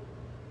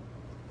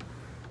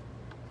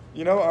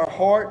 You know, if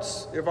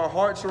our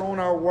hearts are on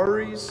our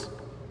worries,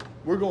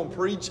 we're going to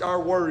preach our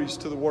worries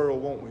to the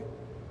world, won't we?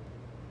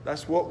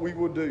 That's what we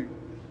will do.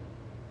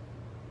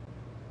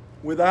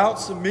 Without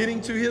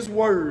submitting to His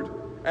Word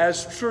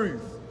as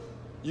truth.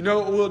 You know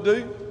what we'll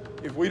do?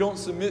 If we don't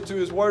submit to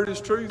His Word as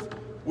truth,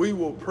 we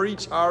will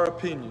preach our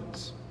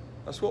opinions.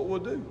 That's what we'll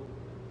do.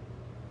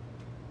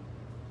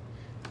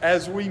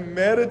 As we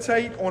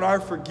meditate on our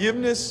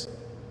forgiveness,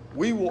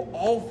 we will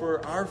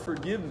offer our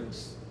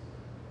forgiveness.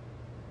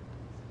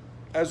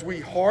 As we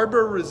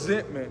harbor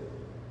resentment,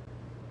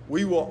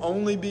 we will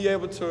only be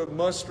able to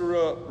muster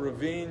up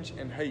revenge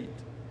and hate.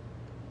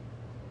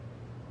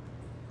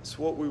 That's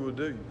what we will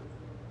do.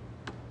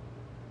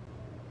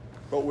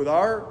 But with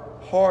our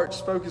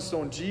hearts focused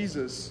on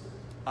Jesus,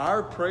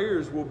 our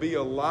prayers will be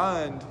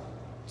aligned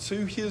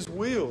to His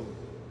will.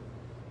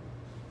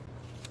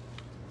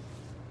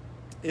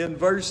 In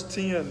verse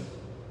 10,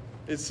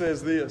 it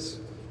says this.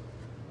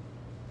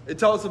 It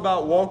talks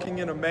about walking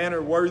in a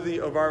manner worthy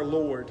of our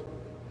Lord.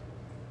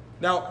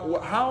 Now,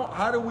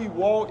 how do we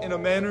walk in a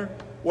manner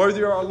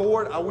worthy of our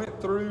Lord? I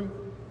went through,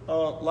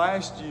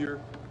 last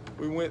year,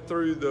 we went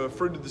through the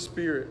Fruit of the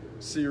Spirit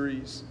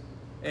series.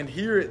 And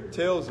here it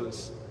tells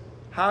us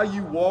how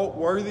you walk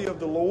worthy of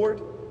the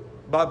Lord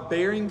by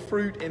bearing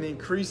fruit and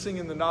increasing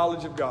in the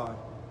knowledge of God.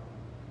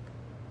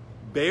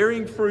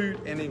 Bearing fruit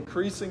and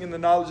increasing in the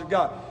knowledge of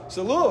God.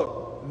 So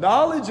look,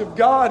 knowledge of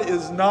God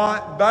is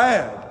not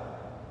bad.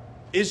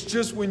 It's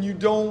just when you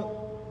don't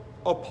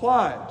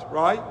apply it,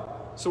 right?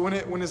 So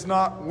when it's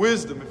not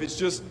wisdom, if it's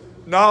just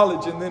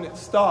knowledge and then it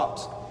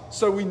stops.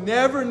 So we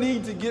never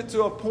need to get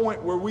to a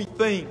point where we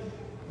think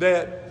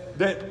that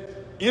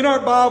in our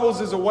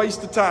Bibles is a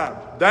waste of time.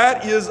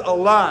 That is a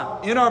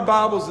lie. In our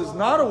Bibles is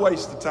not a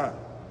waste of time.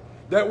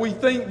 That we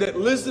think that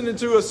listening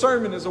to a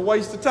sermon is a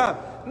waste of time.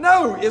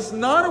 No, it's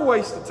not a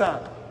waste of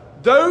time.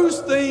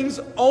 Those things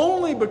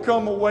only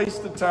become a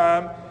waste of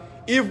time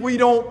if we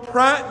don't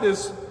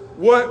practice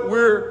what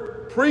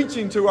we're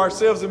preaching to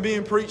ourselves and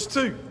being preached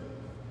to.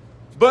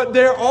 But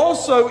they're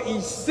also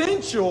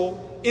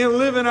essential in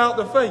living out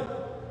the faith.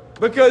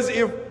 Because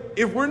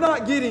if we're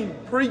not getting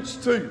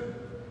preached to,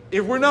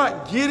 if we're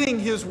not getting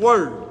His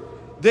Word,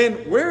 then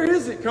where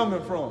is it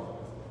coming from?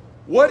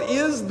 What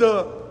is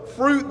the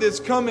fruit that's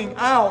coming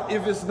out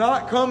if it's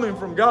not coming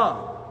from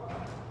God?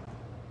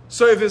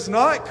 So if it's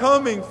not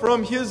coming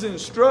from His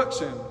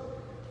instruction,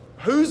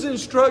 whose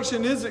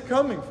instruction is it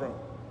coming from?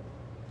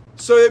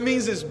 So it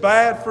means it's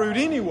bad fruit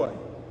anyway.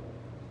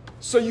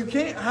 So you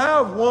can't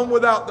have one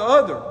without the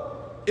other.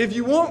 If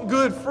you want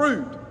good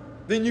fruit,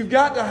 then you've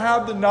got to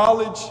have the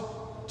knowledge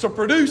to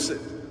produce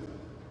it.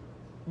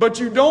 But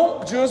you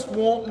don't just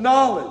want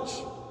knowledge.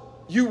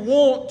 You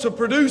want to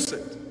produce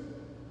it.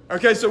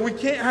 Okay, so we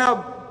can't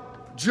have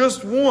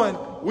just one.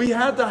 We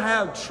have to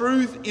have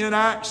truth in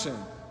action.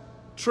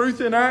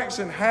 Truth in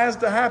action has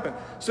to happen.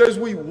 So as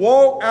we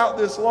walk out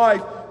this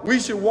life, we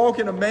should walk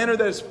in a manner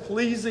that is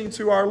pleasing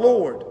to our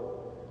Lord.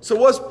 So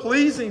what's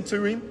pleasing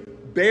to Him?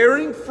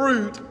 Bearing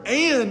fruit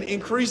and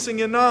increasing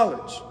in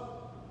knowledge.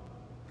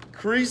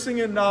 Increasing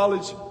in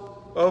knowledge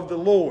of the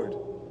Lord.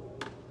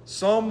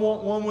 Some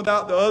want one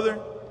without the other.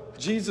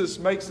 Jesus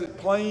makes it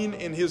plain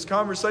in His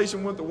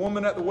conversation with the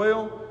woman at the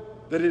well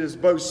that it is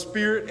both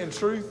spirit and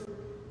truth.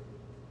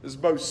 It is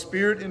both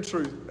spirit and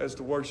truth as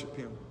to worship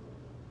Him.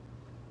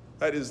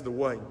 That is the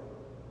way.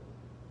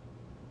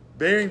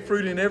 Bearing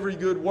fruit in every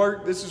good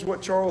work. This is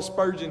what Charles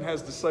Spurgeon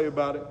has to say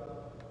about it.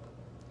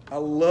 I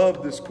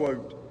love this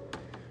quote.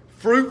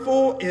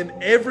 Fruitful in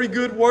every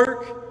good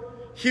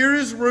work. Here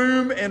is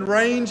room and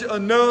range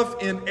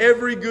enough in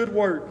every good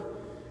work.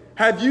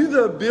 Have you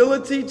the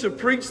ability to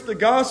preach the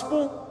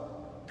gospel?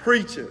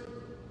 Preach it.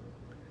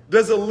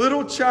 Does a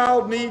little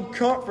child need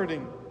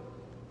comforting?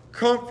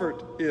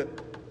 Comfort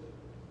it.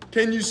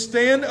 Can you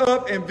stand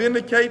up and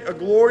vindicate a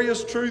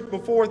glorious truth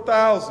before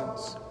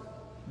thousands?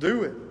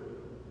 Do it.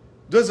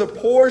 Does a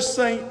poor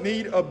saint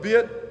need a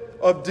bit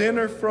of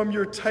dinner from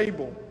your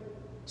table?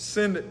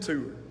 Send it to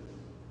her.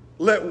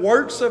 Let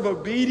works of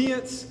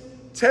obedience,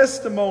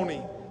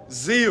 testimony,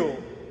 zeal,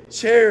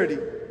 charity,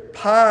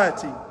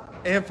 piety,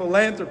 and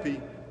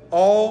philanthropy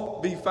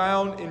all be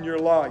found in your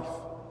life.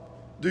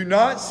 Do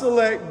not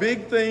select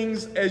big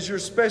things as your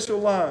special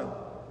line,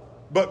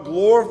 but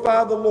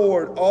glorify the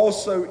Lord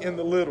also in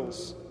the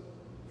littles.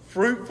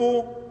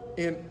 Fruitful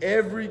in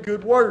every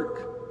good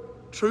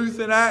work, truth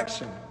in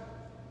action.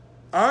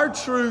 Our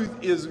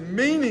truth is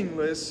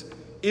meaningless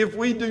if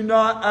we do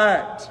not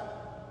act.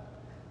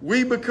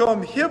 We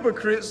become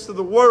hypocrites to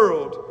the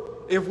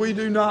world if we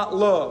do not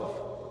love.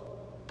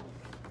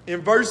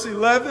 In verse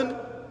 11,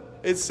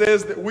 it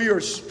says that we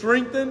are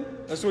strengthened.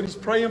 That's what he's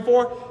praying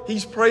for.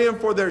 He's praying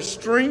for their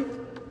strength,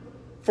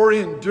 for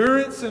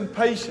endurance and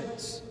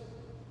patience.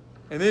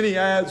 And then he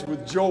adds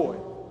with joy.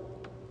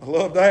 I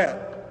love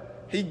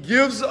that. He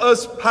gives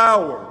us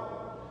power,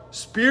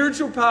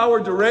 spiritual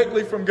power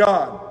directly from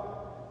God.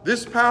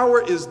 This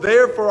power is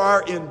there for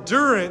our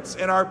endurance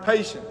and our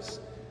patience.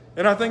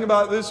 And I think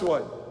about it this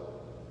way.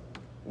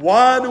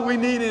 Why do we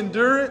need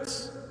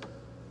endurance?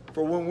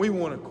 For when we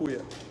want to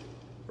quit,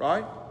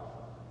 right?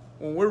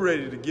 When we're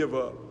ready to give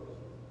up.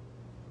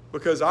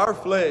 Because our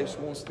flesh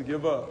wants to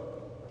give up.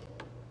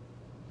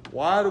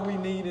 Why do we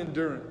need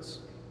endurance?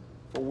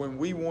 For when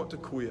we want to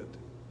quit.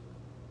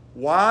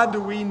 Why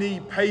do we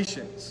need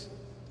patience?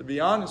 To be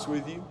honest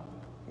with you,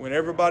 when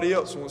everybody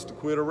else wants to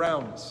quit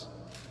around us,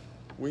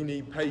 we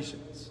need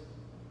patience.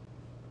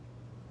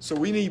 So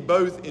we need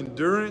both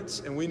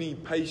endurance and we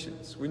need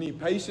patience. We need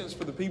patience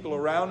for the people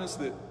around us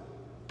that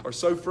are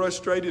so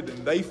frustrated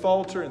and they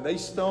falter and they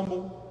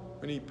stumble.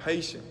 We need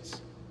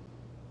patience.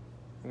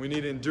 And we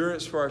need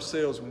endurance for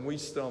ourselves when we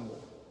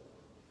stumble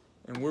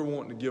and we're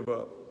wanting to give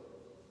up.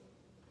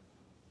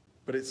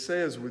 But it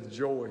says with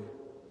joy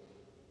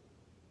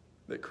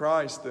that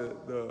Christ,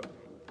 the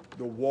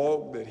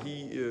walk that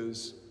he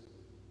is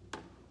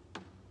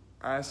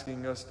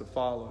asking us to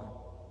follow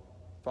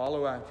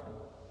after him.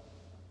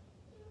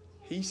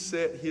 He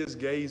set his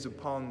gaze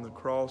upon the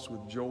cross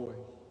with joy.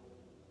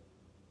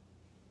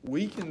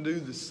 We can do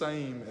the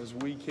same as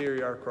we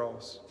carry our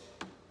cross.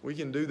 We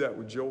can do that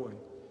with joy.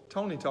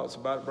 Tony talks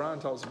about it, Brian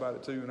talks about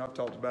it too, and I've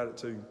talked about it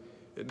too.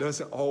 It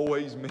doesn't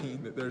always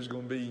mean that there's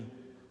going to be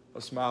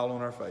a smile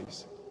on our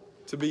face.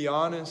 To be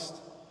honest,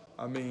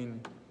 I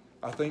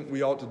think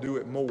we ought to do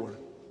it more.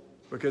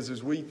 Because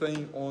as we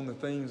think on the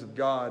things of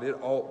God, it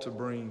ought to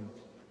bring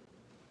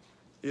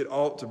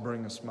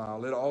a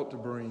smile. It ought to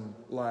bring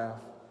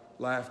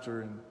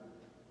laughter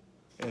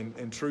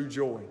and true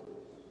joy.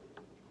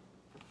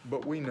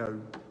 But we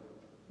know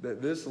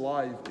that this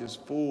life is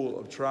full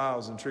of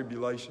trials and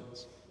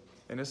tribulations.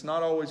 And it's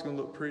not always going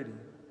to look pretty.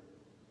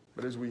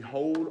 But as we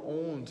hold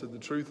on to the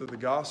truth of the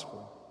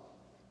gospel,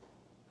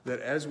 that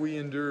as we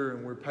endure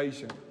and we're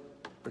patient,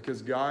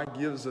 because God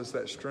gives us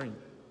that strength,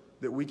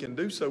 that we can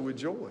do so with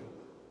joy.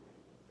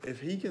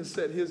 If he can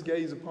set his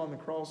gaze upon the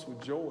cross with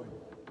joy,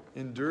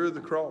 endure the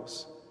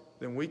cross,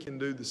 then we can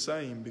do the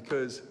same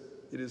because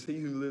it is he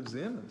who lives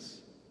in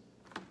us.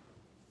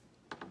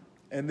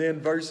 And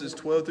then verses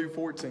 12 through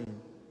 14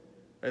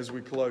 as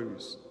we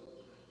close.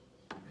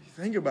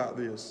 Think about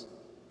this.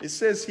 It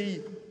says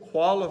he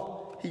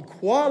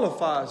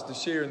qualifies to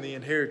share in the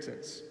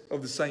inheritance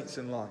of the saints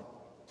in light.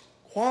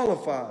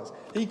 Qualifies.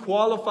 He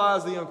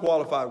qualifies the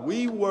unqualified.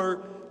 We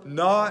were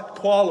not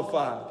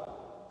qualified,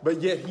 but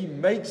yet he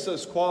makes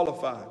us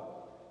qualified.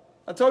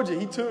 I told you,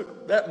 he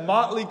took that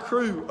motley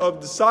crew of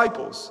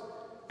disciples,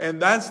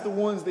 and that's the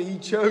ones that he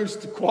chose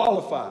to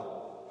qualify.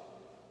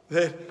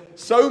 That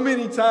so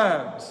many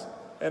times,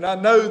 and I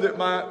know that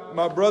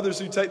my brothers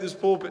who take this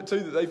pulpit too,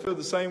 that they feel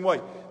the same way.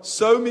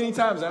 So many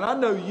times, and I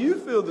know you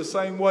feel the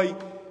same way,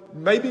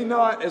 maybe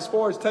not as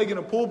far as taking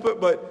a pulpit,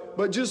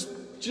 but just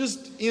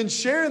in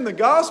sharing the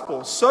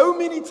gospel. So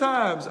many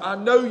times I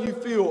know you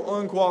feel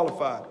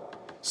unqualified.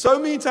 So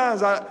many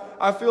times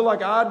I feel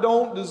like I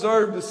don't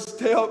deserve to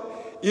step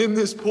in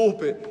this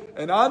pulpit.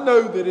 And I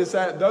know that it's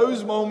at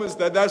those moments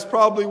that's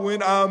probably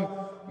when I'm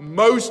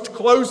most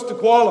close to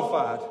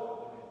qualified.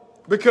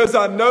 Because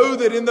I know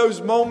that in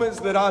those moments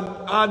that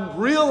I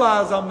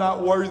realize I'm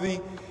not worthy,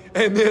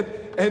 and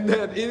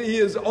that it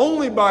is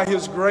only by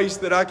his grace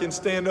that I can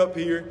stand up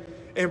here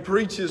and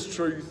preach his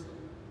truth.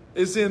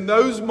 It's in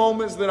those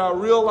moments that I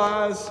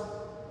realize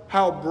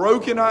how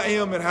broken I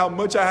am and how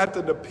much I have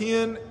to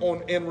depend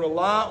on and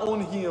rely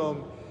on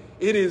him.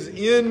 It is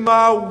in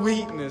my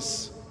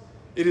weakness.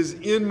 It is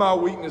in my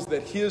weakness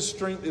that his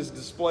strength is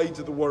displayed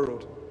to the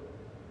world.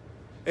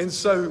 And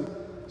so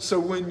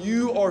when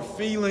you are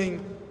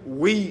feeling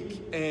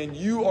weak and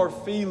you are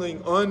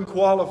feeling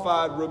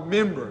unqualified,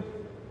 remember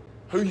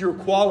who your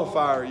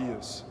qualifier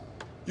is.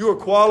 You are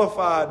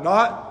qualified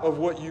not of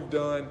what you've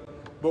done,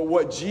 but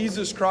what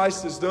Jesus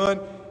Christ has done.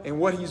 and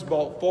what He's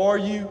bought for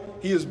you.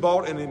 He has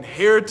bought an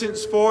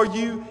inheritance for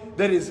you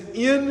that is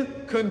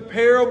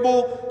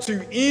incomparable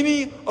to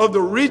any of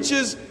the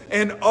riches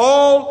and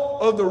all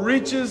of the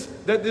riches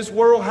that this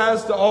world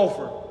has to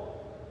offer.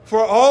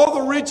 For all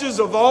the riches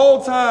of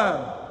all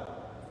time,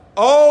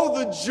 all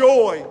the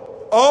joy,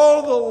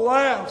 all the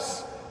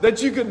laughs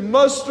that you could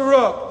muster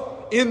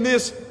up in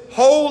this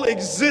whole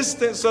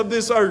existence of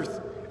this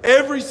earth,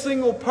 every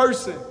single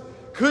person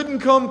couldn't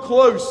come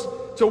close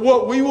to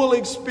what we will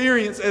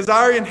experience as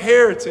our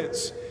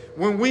inheritance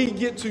when we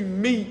get to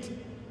meet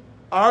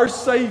our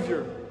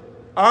Savior,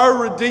 our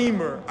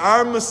Redeemer,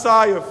 our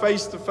Messiah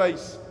face to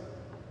face.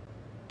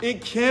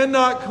 It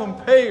cannot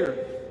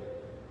compare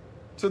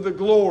to the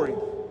glory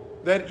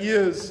that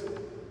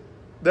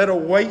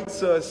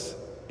awaits us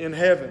in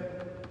heaven.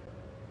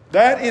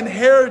 That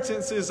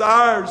inheritance is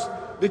ours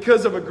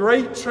because of a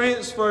great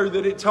transfer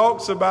that it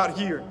talks about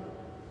here.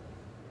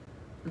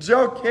 Did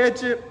y'all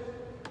catch it?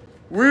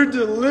 We're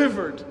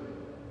delivered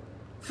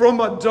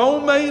from a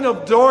domain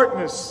of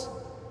darkness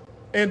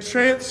and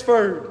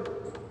transferred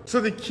to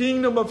the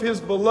kingdom of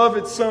His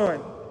beloved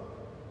Son.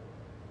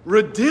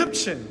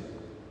 Redemption.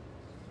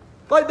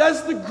 Like,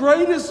 that's the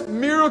greatest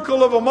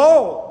miracle of them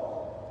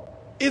all.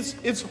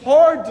 It's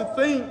hard to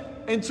think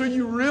until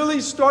you really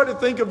start to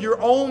think of your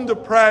own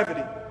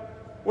depravity.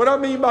 What I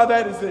mean by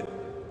that is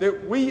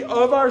that we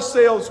of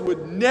ourselves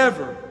would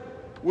never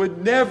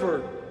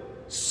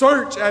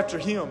search after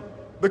Him,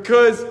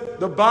 because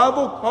the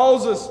Bible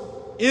calls us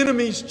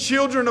enemies,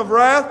 children of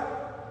wrath,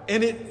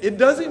 and it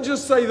doesn't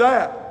just say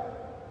that.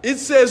 It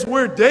says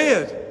we're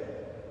dead.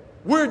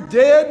 We're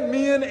dead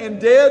men and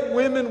dead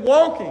women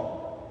walking.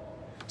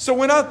 So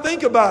when I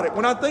think about it,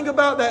 when I think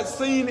about that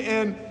scene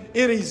in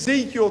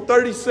Ezekiel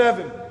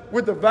 37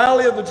 with the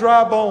valley of the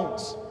dry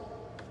bones,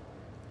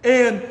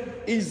 and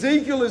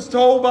Ezekiel is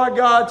told by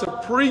God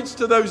to preach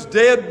to those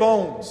dead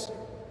bones,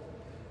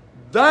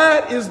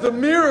 that is the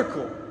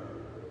miracle.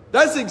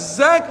 That's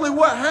exactly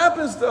what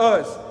happens to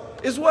us.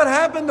 It's what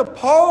happened to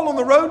Paul on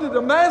the road to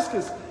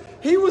Damascus.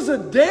 He was a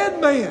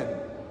dead man.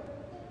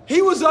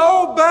 He was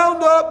all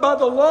bound up by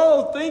the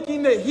law,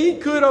 thinking that he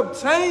could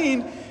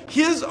obtain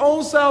his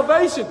own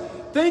salvation,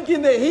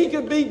 thinking that he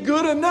could be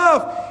good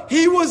enough.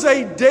 He was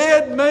a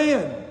dead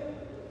man.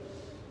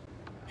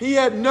 He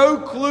had no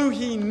clue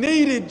he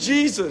needed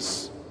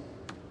Jesus.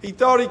 He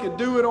thought he could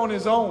do it on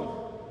his own.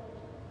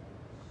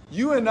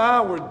 You and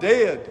I were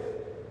dead.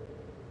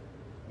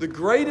 The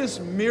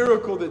greatest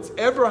miracle that's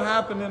ever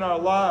happened in our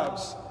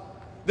lives,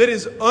 that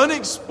is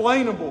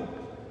unexplainable,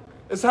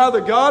 is how the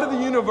God of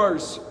the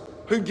universe,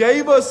 who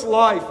gave us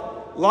life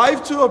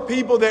to a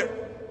people that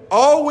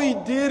all we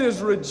did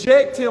is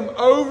reject Him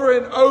over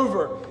and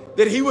over,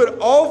 that He would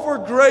offer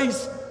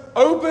grace,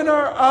 open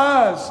our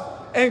eyes,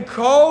 and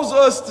cause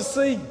us to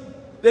see,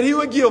 that He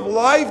would give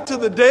life to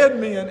the dead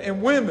men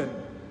and women,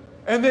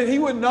 and that He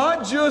would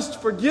not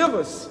just forgive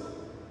us,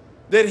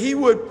 that He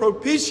would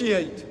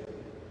propitiate,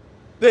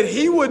 that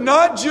He would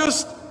not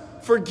just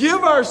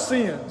forgive our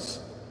sins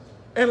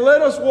and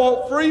let us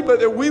walk free, but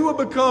that we would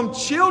become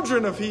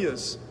children of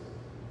His,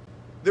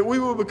 that we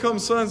would become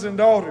sons and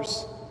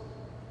daughters.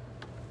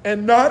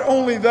 And not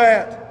only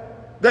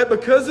that, that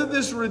because of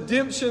this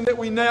redemption that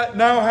we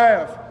now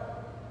have,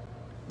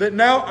 that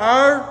now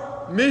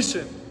our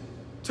mission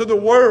to the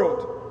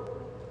world,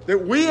 that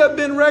we have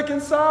been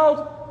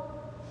reconciled,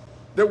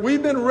 that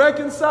we've been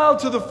reconciled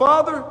to the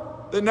Father,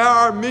 that now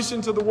our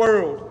mission to the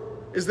world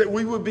is that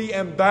we would be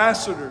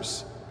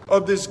ambassadors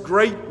of this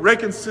great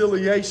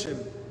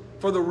reconciliation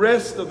for the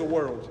rest of the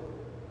world.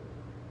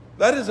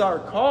 That is our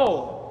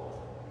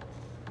call.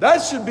 That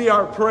should be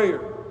our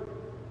prayer.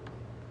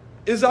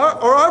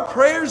 Are our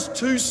prayers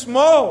too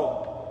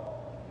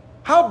small?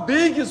 How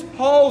big is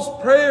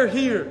Paul's prayer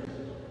here,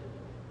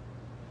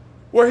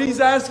 where he's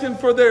asking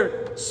for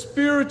their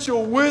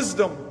spiritual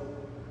wisdom,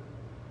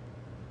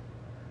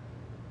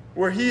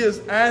 where he is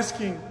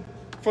asking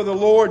for the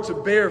Lord to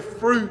bear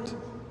fruit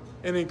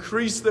and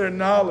increase their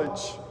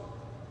knowledge,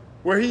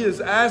 where he is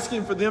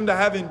asking for them to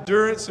have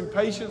endurance and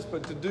patience,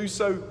 but to do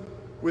so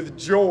with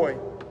joy,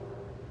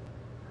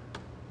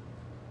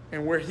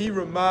 and where he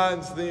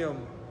reminds them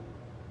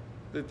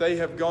that they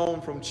have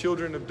gone from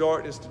children of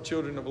darkness to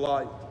children of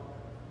light.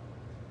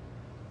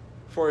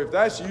 For if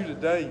that's you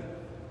today,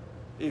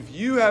 if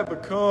you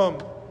have gone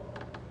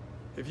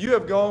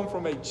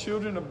from a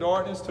children of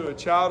darkness to a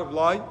child of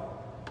light,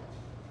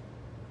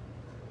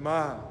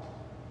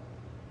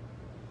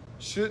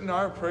 shouldn't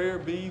our prayer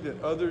be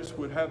that others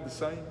would have the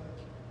same?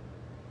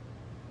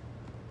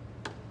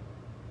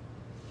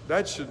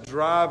 That should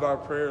drive our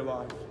prayer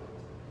life.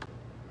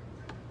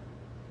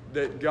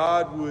 That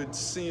God would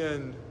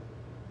send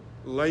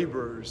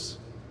laborers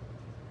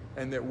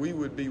and that we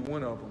would be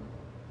one of them.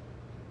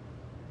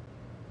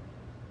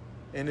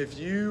 And if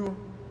you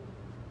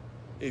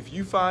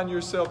find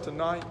yourself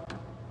tonight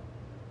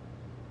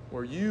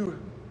where you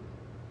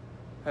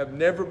have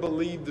never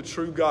believed the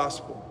true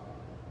gospel,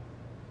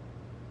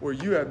 where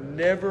you have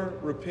never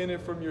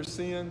repented from your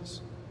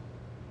sins,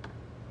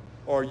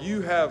 or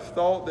you have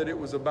thought that it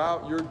was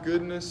about your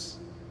goodness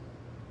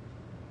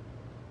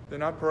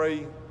then I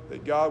pray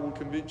that God will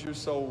convict your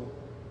soul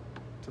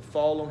to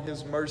fall on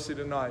His mercy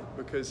tonight,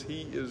 because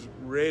He is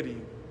ready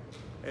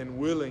and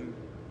willing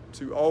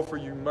to offer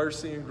you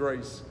mercy and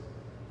grace.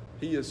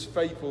 He is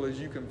faithful as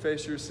you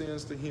confess your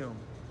sins to Him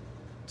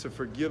to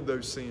forgive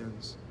those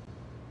sins.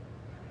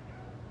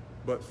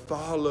 But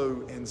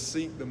follow and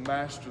seek the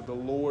Master, the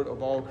Lord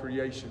of all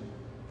creation.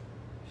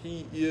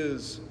 He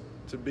is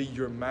to be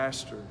your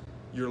Master,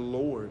 your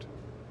Lord.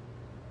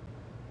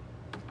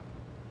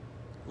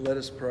 Let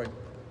us pray.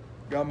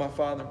 God, my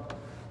Father,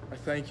 I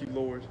thank you,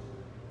 Lord,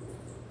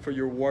 for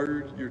your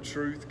word, your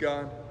truth,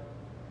 God.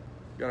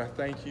 God, I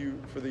thank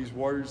you for these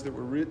words that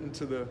were written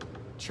to the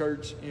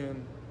church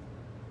in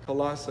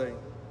Colossae,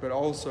 but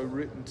also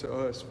written to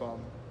us,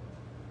 Father.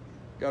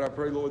 God, I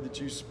pray, Lord, that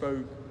you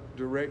spoke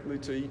directly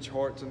to each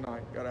heart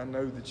tonight. God, I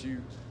know that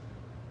you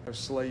have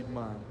slayed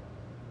mine.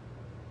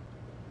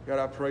 God,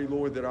 I pray,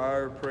 Lord, that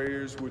our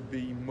prayers would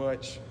be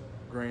much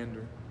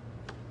grander.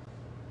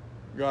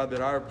 God,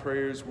 that our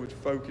prayers would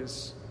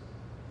focus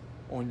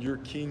on your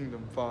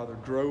kingdom, Father,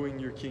 growing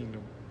your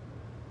kingdom.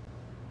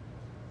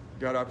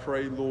 God, I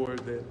pray,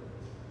 Lord,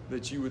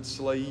 that you would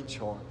slay each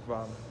heart,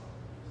 Father,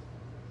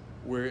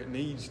 where it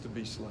needs to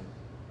be slain,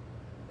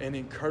 and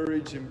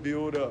encourage and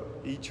build up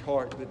each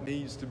heart that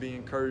needs to be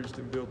encouraged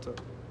and built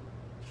up.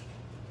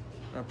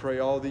 I pray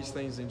all these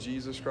things in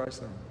Jesus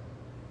Christ's name.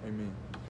 Amen.